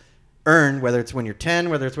you earn, whether it's when you're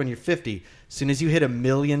 10, whether it's when you're 50, as soon as you hit 1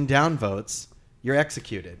 million downvotes, you're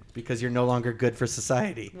executed because you're no longer good for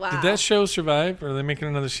society. Wow. Did that show survive? Are they making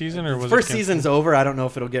another season, or was First it season's over. I don't know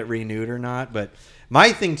if it'll get renewed or not. But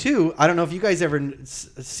my thing too, I don't know if you guys ever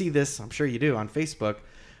see this. I'm sure you do on Facebook,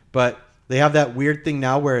 but they have that weird thing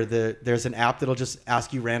now where there's an app that'll just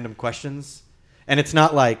ask you random questions, and it's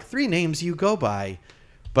not like 3 names you go by,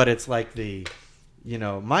 but it's like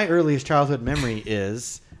my earliest childhood memory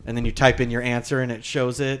is, and then you type in your answer and it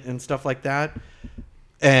shows it and stuff like that.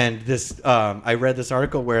 And this, I read this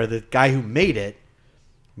article where the guy who made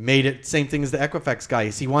it same thing as the Equifax guy.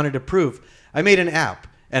 He wanted to prove, I made an app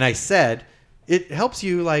and I said, it helps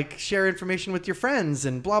you like share information with your friends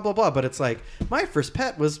and blah, blah, blah. But it's like, my first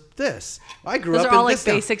pet was this. I grew Those up are all in like this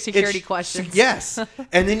town." basic security questions. Yes.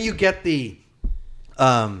 And then you get the,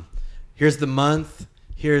 here's the month,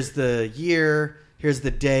 here's the year, here's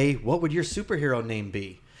the day. What would your superhero name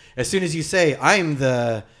be? As soon as you say, I'm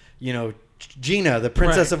the, Gina, the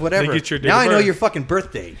princess Right. of whatever. They get your date Now of I know birth. your fucking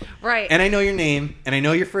birthday. Right. And I know your name, and I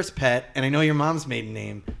know your first pet, and I know your mom's maiden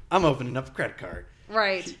name. I'm opening up a credit card.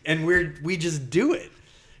 Right. And we just do it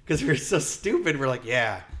because we're so stupid. We're like,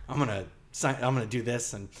 yeah, I'm gonna do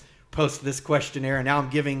this and post this questionnaire, and now I'm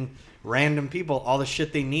giving random people all the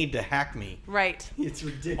shit they need to hack me. Right. It's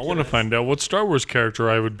ridiculous. I want to find out what Star Wars character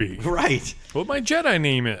I would be. Right. What my Jedi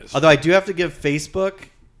name is. Although I do have to give Facebook,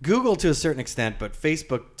 Google to a certain extent, but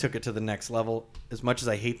Facebook took it to the next level. As much as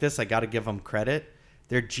I hate this, I got to give them credit.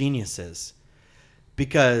 They're geniuses.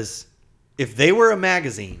 Because if they were a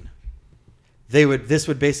magazine, this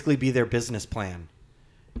would basically be their business plan.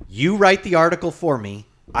 You write the article for me,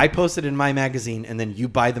 I post it in my magazine, and then you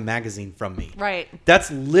buy the magazine from me. Right. That's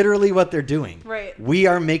literally what they're doing. Right. We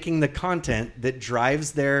are making the content that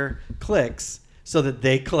drives their clicks so that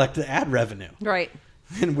they collect the ad revenue. Right.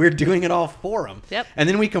 And we're doing it all for them. Yep. And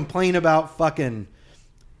then we complain about fucking.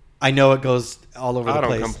 I know it goes all over the I don't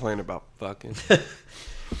place. complain about fucking.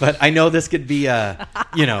 But I know this could be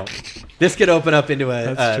this could open up into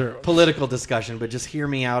That's a true. political discussion. But just hear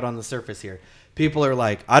me out on the surface here. People are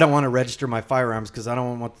like, I don't want to register my firearms because I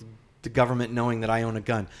don't want the government knowing that I own a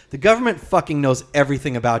gun. The government fucking knows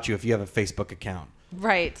everything about you if you have a Facebook account.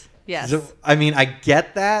 Right. Yes. So, I mean, I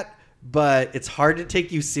get that. But it's hard to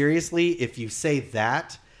take you seriously if you say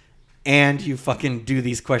that and you fucking do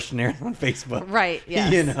these questionnaires on Facebook. Right.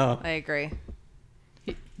 Yes. I agree.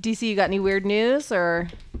 DC, you got any weird news or?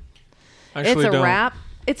 Actually, it's a don't. wrap.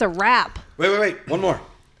 It's a wrap. Wait. One more.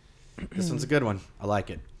 This one's a good one. I like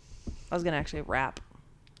it. I was gonna actually rap.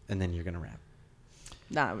 And then you're going to rap.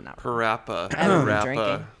 No, I'm not. Parappa. I haven't been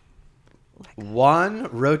Parappa. drinking. Juan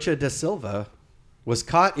Rocha da Silva was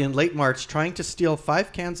caught in late March trying to steal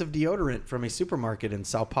 5 cans of deodorant from a supermarket in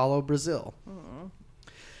Sao Paulo, Brazil.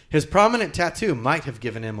 His prominent tattoo might have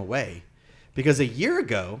given him away because a year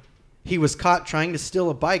ago, he was caught trying to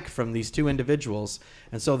steal a bike from these 2 individuals.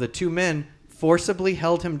 And so the 2 men forcibly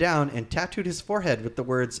held him down and tattooed his forehead with the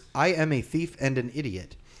words, "I am a thief and an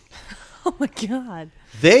idiot." Oh my God.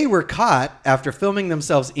 They were caught after filming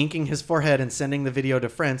themselves inking his forehead and sending the video to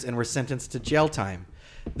friends and were sentenced to jail time.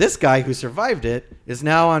 This guy who survived it is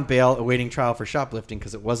now on bail awaiting trial for shoplifting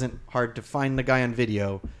because it wasn't hard to find the guy on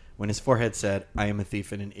video when his forehead said, "I am a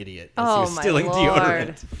thief and an idiot," as he was stealing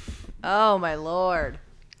deodorant. Oh, my Lord.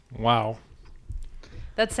 Wow.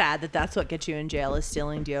 That's sad that's what gets you in jail is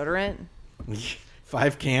stealing deodorant.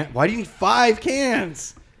 5 cans? Why do you need 5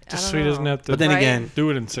 cans? Just so he doesn't have to But then Right. again, do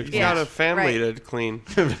it in 6 He's Yeah. got months. a family Right. to clean.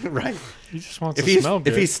 right. He just wants If to smell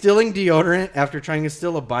good. he's stealing deodorant after trying to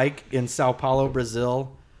steal a bike in Sao Paulo,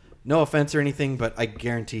 Brazil, no offense or anything, but I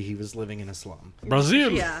guarantee he was living in a slum.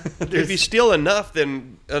 Brazil. Yeah. If you steal enough,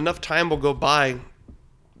 then enough time will go by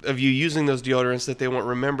of you using those deodorants that they won't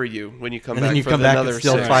remember you when you come And back then you for come back another and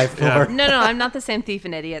steal six. 5 Yeah. more. No, I'm not the same thief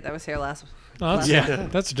and idiot that was here last. Oh, that's, Yeah.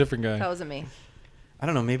 that's a different guy. That wasn't me. I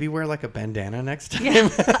don't know. Maybe wear like a bandana next time. Yeah.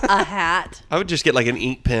 A hat. I would just get like an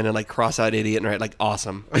ink pen and like cross out idiot and write like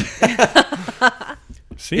awesome.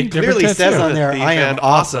 See, It different clearly says tattoo. on there, Thief "I am and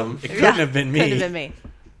awesome." It couldn't have been me. Couldn't have been me.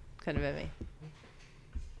 Couldn't have been me.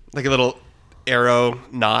 Like a little arrow,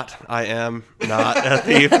 not, I am not a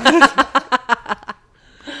thief.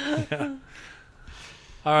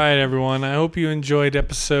 All right, everyone. I hope you enjoyed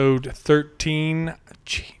episode 13.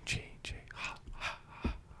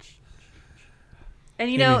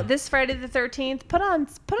 And you know, this Friday the 13th, put on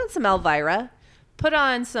some Elvira. Put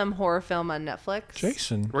on some horror film on Netflix.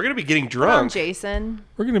 Jason. We're going to be getting Put on drunk. Jason.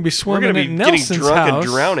 We're going to be We're swimming going to at be getting Nelson's drunk house.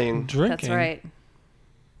 and drowning. Drinking. That's right.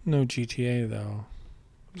 No GTA, though.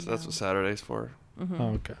 So that's what Saturday's for. Oh,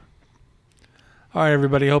 okay. All right,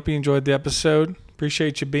 everybody. Hope you enjoyed the episode.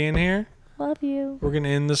 Appreciate you being here. Love you. We're going to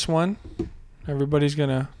end this one. Everybody's going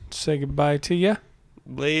to say goodbye to you.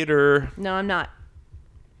 Later. No, I'm not.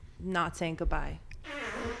 Not saying goodbye.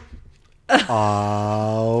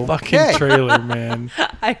 Oh, Fucking trailer, man.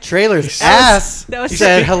 Trailer's ass that was-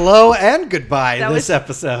 said hello and goodbye That this was-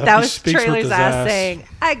 episode. That He was speaks with Trailer's his ass ass. saying,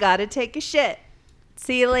 "I gotta take a shit.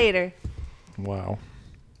 See you later." Wow.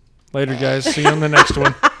 Later, guys. See you on the next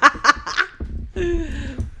one.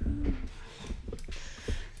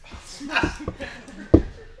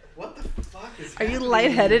 What the fuck is Are you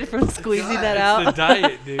lightheaded from squeezing that It's out? the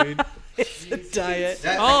diet, dude. It's a diet.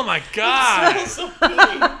 Oh, my God.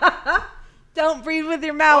 Don't breathe with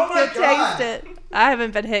your mouth. Oh my You'll God. taste it. I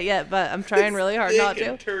haven't been hit yet, but I'm trying really hard not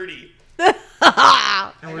to. Turdy.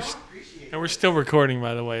 And we're still recording,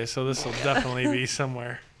 by the way, so this will definitely be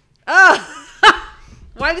somewhere. Oh.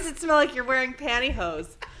 Why does it smell like you're wearing pantyhose?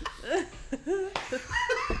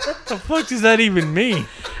 What the fuck does that even mean?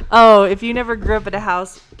 Oh, if you never grew up in a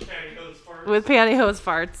house with pantyhose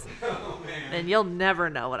farts, then you'll never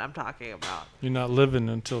know what I'm talking about. You're not living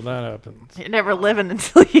until that happens. You're never living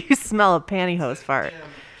until you smell a pantyhose fart.